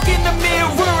 Look in the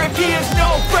mirror if he is no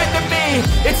friend to me.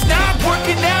 It's not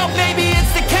working out, maybe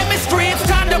it's the chemistry. It's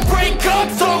time to break up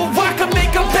so I can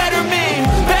make a better me.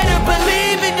 Better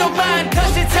believe in your mind,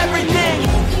 cause it's everything.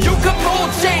 You can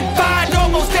mold, shape, find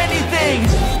almost anything.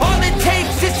 All it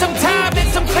takes is some time and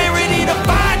some clarity to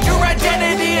find your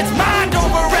identity. It's mind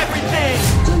over everything.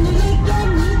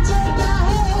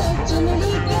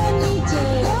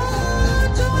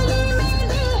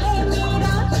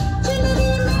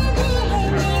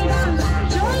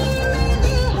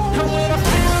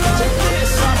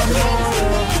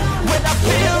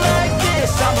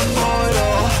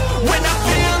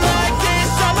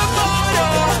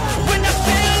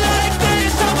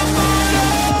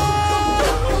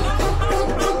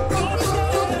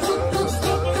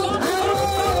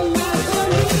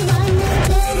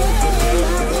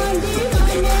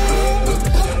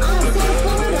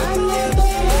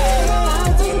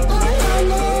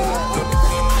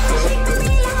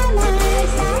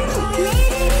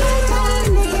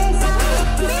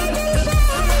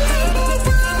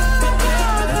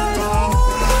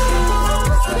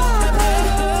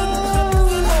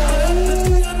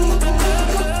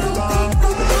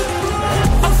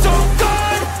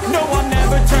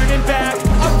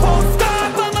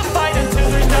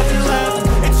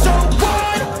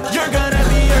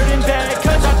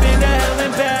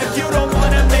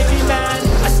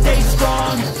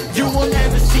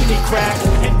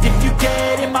 And if you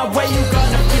get in my way, you're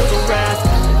gonna feel the wrath.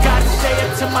 Gotta say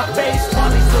it to my face while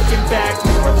he's looking back.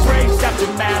 Mirror breaks after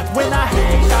math, when I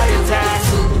hate I attack.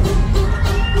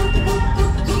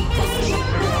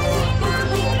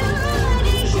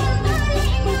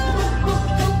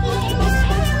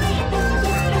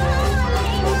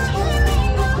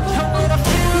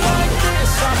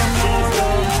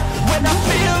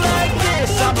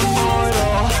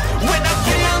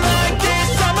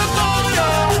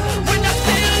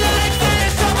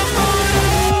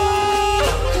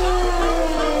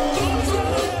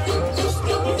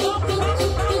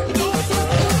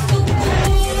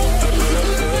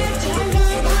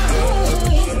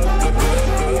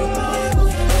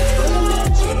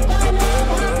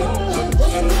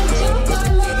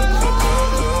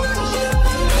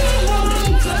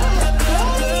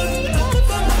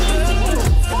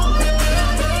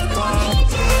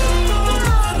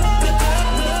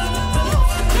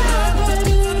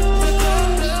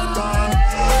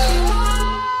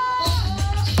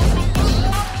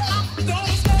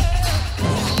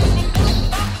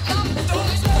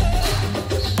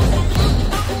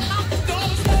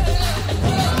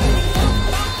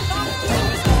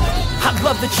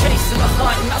 chase and the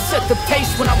hunt, and I set the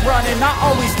pace when I'm running. I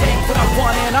always take what I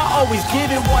want and I always give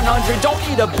it 100. Don't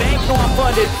need a bank, no I'm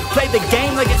funded. Play the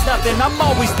game like it's nothing. I'm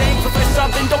always thankful for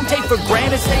something. Don't take for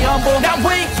granted, stay humble. Now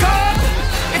wake up!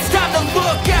 It's time to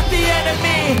look at the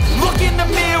enemy. Look in the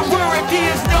mirror if he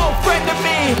is no friend to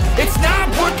me. It's not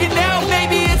working out,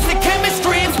 maybe it's the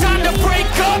chemistry. It's time to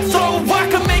break up so I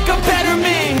can make a better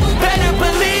me. Better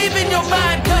believe in your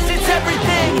mind, cause it's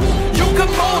everything. You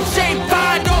can mold, shape,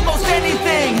 find almost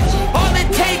anything. All it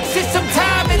takes is some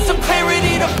time and some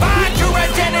clarity to find your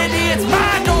identity. It's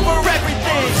mind over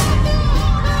everything.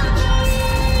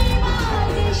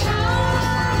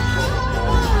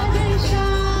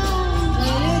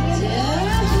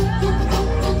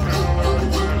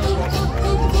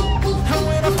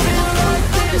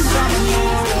 I'm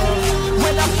immortal.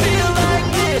 When I feel like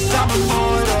this, I'm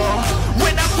immortal.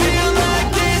 When I feel like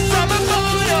this, I'm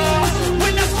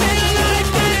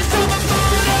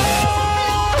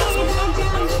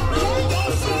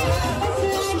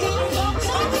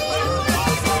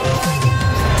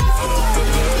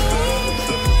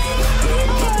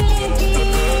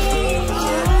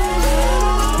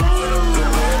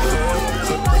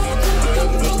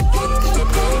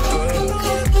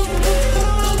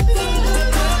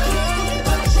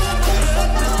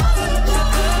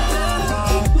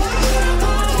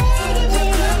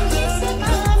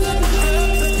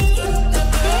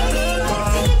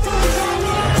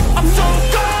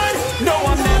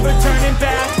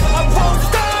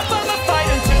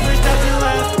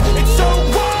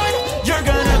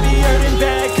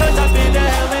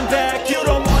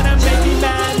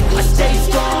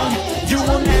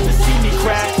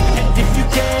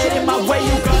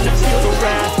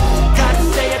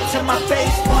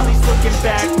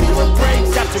back, mirror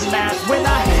breaks after math. When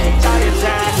I hate, I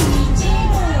attack.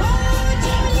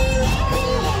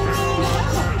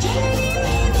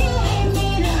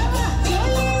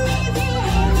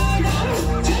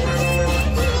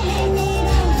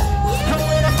 And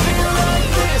when I feel like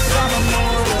this, I'm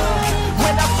immortal.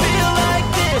 When I feel like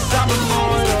this, I'm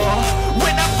immortal.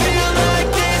 When I feel like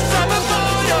this, I'm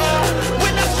immortal.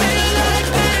 When I feel like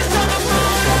this, I'm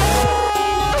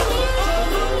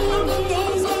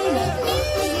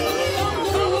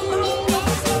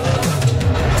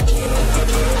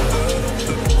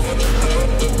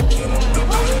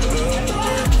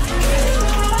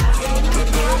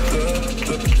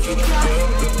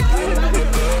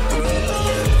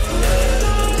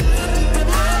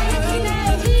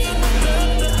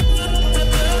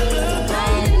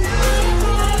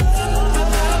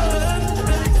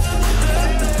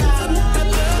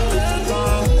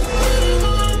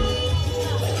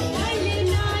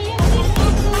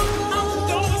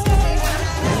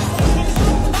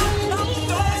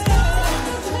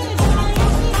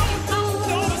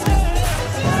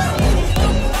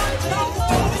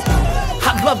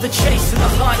love the chase and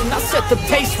the hunt, and I set the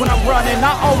pace when I'm running.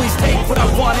 I always take what I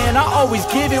want and I always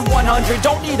give it 100.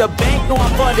 Don't need a bank, no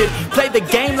I'm funded. Play the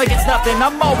game like it's nothing.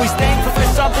 I'm always thankful for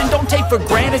something. Don't take for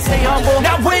granted, stay humble.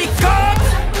 Now wake up!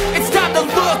 It's time to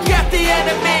look at the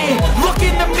enemy. Look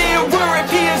in the mirror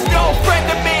if he is no friend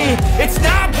to me. It's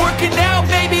not working out,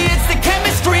 maybe it's the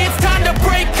chemistry. It's time to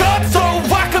break up so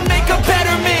I can make a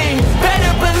better me.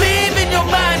 Better believe in your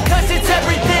mind, cause it's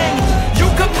everything. You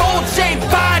can mold, shape,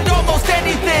 find almost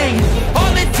anything.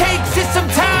 All it takes is some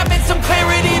time and some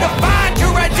clarity to find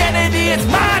your identity. It's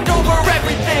mind over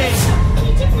everything.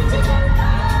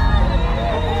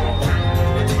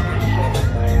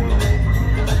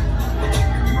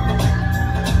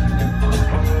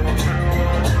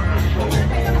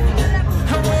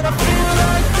 And when I feel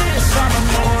like this, I'm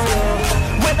immortal.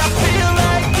 When I feel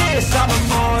like this, I'm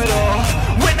immortal.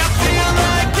 When I feel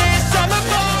like this, I'm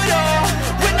immortal.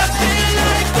 When I feel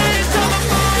like this, I'm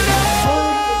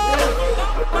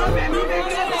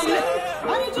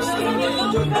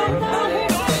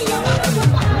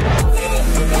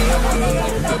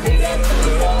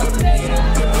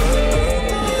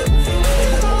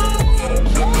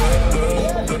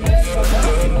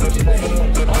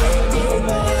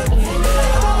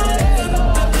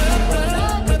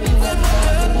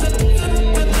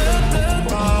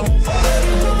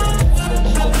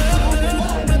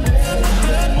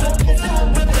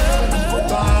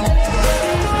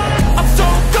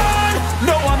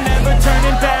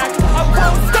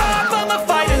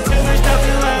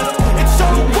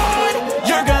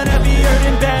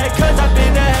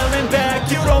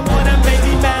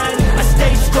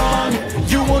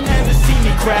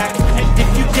crack. And if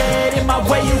you get in my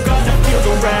way, you gonna feel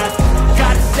the wrath.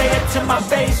 Gotta say it to my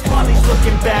face while he's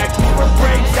looking back. Mirror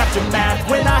breaks after math.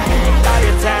 When I hate, I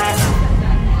attack.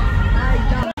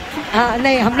 हाँ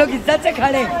नहीं, हम लोग इज्जत से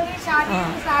खड़े।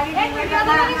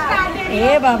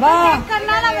 ए बाबा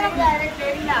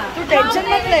तू tension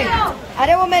मत ले।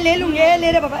 अरे वो मैं ले लूंगी।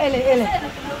 ले रे बाबा, ले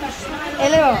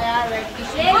बाबा।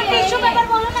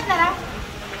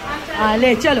 हाँ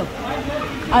ले चलो।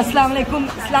 अस्सलाम वालेकुम।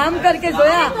 सलाम करके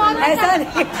जोया, ऐसा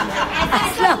नहीं।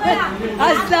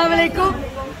 अस्सलाम वालेकुम।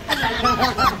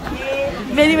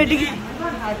 मेरी बेटी की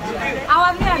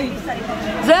आवाज नहीं आ रही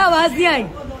जोया, आवाज नहीं आई।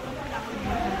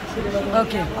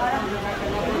 ओके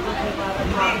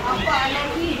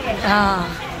हाँ।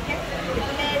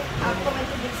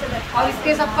 और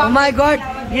इसके सब माय गॉड,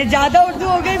 ये ज्यादा उर्दू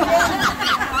हो गई।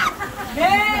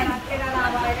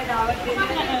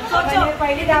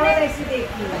 पहली दावत ऐसी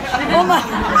देखी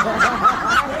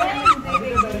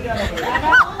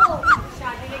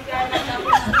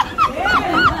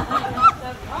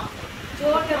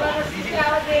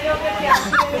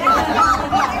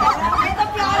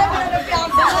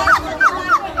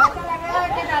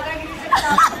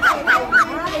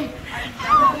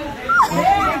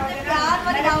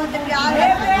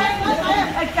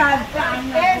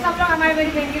सब लोग हमारे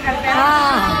मेरी बहन की करते हैं।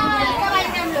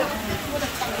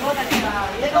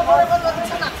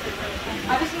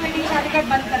 अब इसमें मेरी शादी का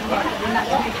बंद कर दिया।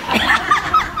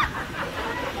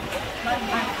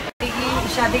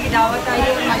 शादी की दावत आई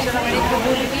है, माशाल्लाह बड़ी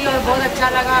कबूल की और बहुत अच्छा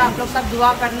लगा। आप लोग सब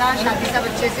दुआ करना, शादी सब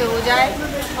अच्छे से हो जाए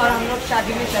और हम लोग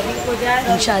शादी में शरीक हो जाए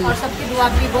इंशाल्लाह। और सबकी दुआ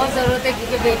की बहुत ज़रूरत है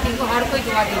क्योंकि बेटी को हर कोई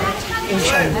दुआ देना चाहिए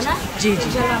इंशाल्लाह, है ना? जी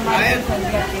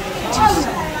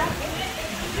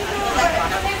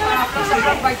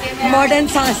मॉडर्न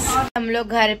सास। हम लोग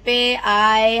घर पे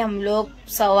आए, हम लोग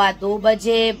 2:15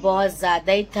 बजे, बहुत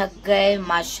ज्यादा ही थक गए।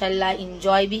 माशाल्लाह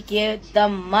इंजॉय भी किए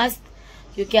एकदम मस्त,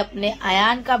 क्योंकि अपने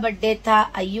आयान का बर्थडे था,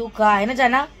 अय्यू का, है ना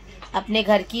जाना? अपने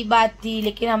घर की बात थी,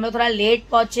 लेकिन हम लोग थोड़ा लेट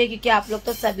पहुंचे क्योंकि आप लोग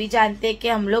तो सभी जानते हैं कि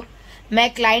मैं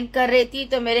क्लाइंट कर रही थी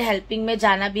तो मेरे हेल्पिंग में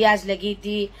जाना भी आज लगी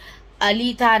थी।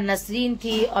 अली था, नसरीन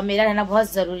थी और मेरा रहना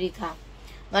बहुत जरूरी था,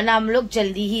 वरना हम लोग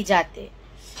जल्दी ही जाते।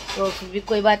 तो फिर भी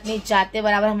कोई बात नहीं, जाते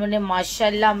बराबर हम लोग ने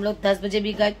माशाल्लाह, हम लोग 10 बजे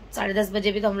भी गए, 10:30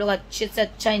 बजे भी, तो हम लोग अच्छे से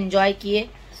अच्छा एंजॉय किए।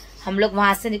 हम लोग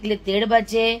वहां से निकले 1:30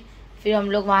 बजे, फिर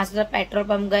हम लोग वहां से पेट्रोल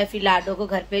पंप गए, फिर लाडो को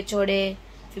घर पे छोड़े,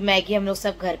 फिर मैगी, हम लोग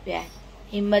सब घर पे आए।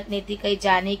 हिम्मत नहीं थी कहीं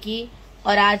जाने की।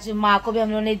 और आज माँ को भी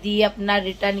हम लोग ने दी अपना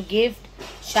रिटर्न गिफ्ट,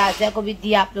 शाजिया को भी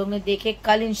दी, आप लोग ने देखे।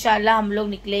 कल इंशाल्लाह हम लोग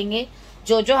निकलेंगे,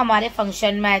 जो हमारे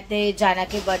फंक्शन में आए थे, जाना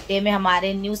के बर्थडे में,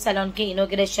 हमारे न्यू सैलून के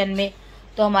इनॉग्रेशन में,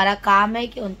 तो हमारा काम है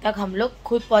कि उन तक हम लोग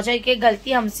खुद पहुंचे। कि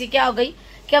गलती हमसे क्या हो गई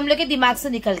कि हम लोग के दिमाग से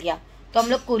निकल गया, तो हम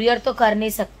लोग कुरियर तो कर नहीं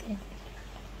सकते,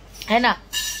 है ना?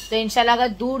 तो इंशाल्लाह अगर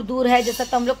दूर दूर है जैसा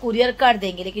तो हम लोग कुरियर कर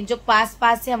देंगे, लेकिन जो पास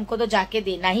पास से हमको तो जाके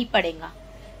देना ही पड़ेगा,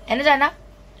 है ना जाना?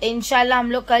 तो इंशाल्लाह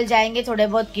हम लोग कल जाएंगे, थोड़े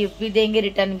बहुत गिफ्ट भी देंगे,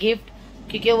 रिटर्न गिफ्ट,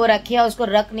 क्योंकि वो रखे है उसको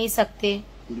रख नहीं सकते,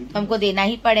 तो हमको देना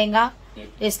ही पड़ेगा।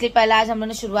 तो इसलिए पहले आज हम लोगों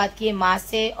ने शुरुआत की है माँ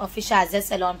से, और फिर शाजिया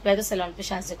सैलून पे है तो सैलून पे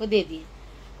शाजिया को दे दिए,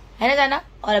 है ना जाना?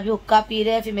 और अभी हुक्का पी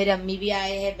रहे हैं, फिर मेरे अम्मी भी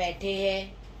आए हैं, बैठे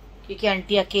हैं, क्योंकि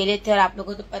आंटी अकेले थे और आप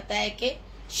लोगों को तो पता है कि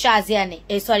शाजिया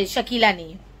नहीं, सॉरी शकीला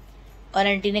नहीं है। और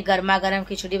आंटी ने गर्मा गर्म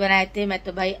खिचड़ी बनाए थे, मैं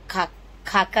तो भाई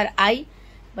खाकर आई,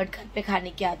 बट घर पे खाने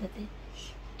की आदत है।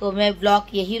 तो मैं ब्लॉग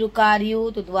यही रुका रही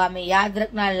हूँ, तो दुआ में याद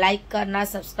रखना, लाइक करना,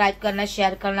 सब्सक्राइब करना,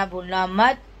 शेयर करना भूलना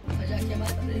मत।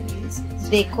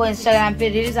 देखो इंस्टाग्राम पे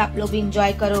रील्स, आप लोग भी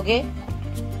इंजॉय करोगे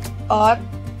और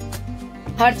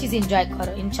हर चीज एंजॉय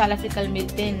करो इंशाल्लाह। फिर कल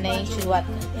मिलते हैं, नई शुरुआत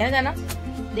करते हैं, है ना?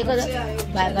 देखो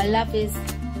बाय, अल्लाह हाफिज।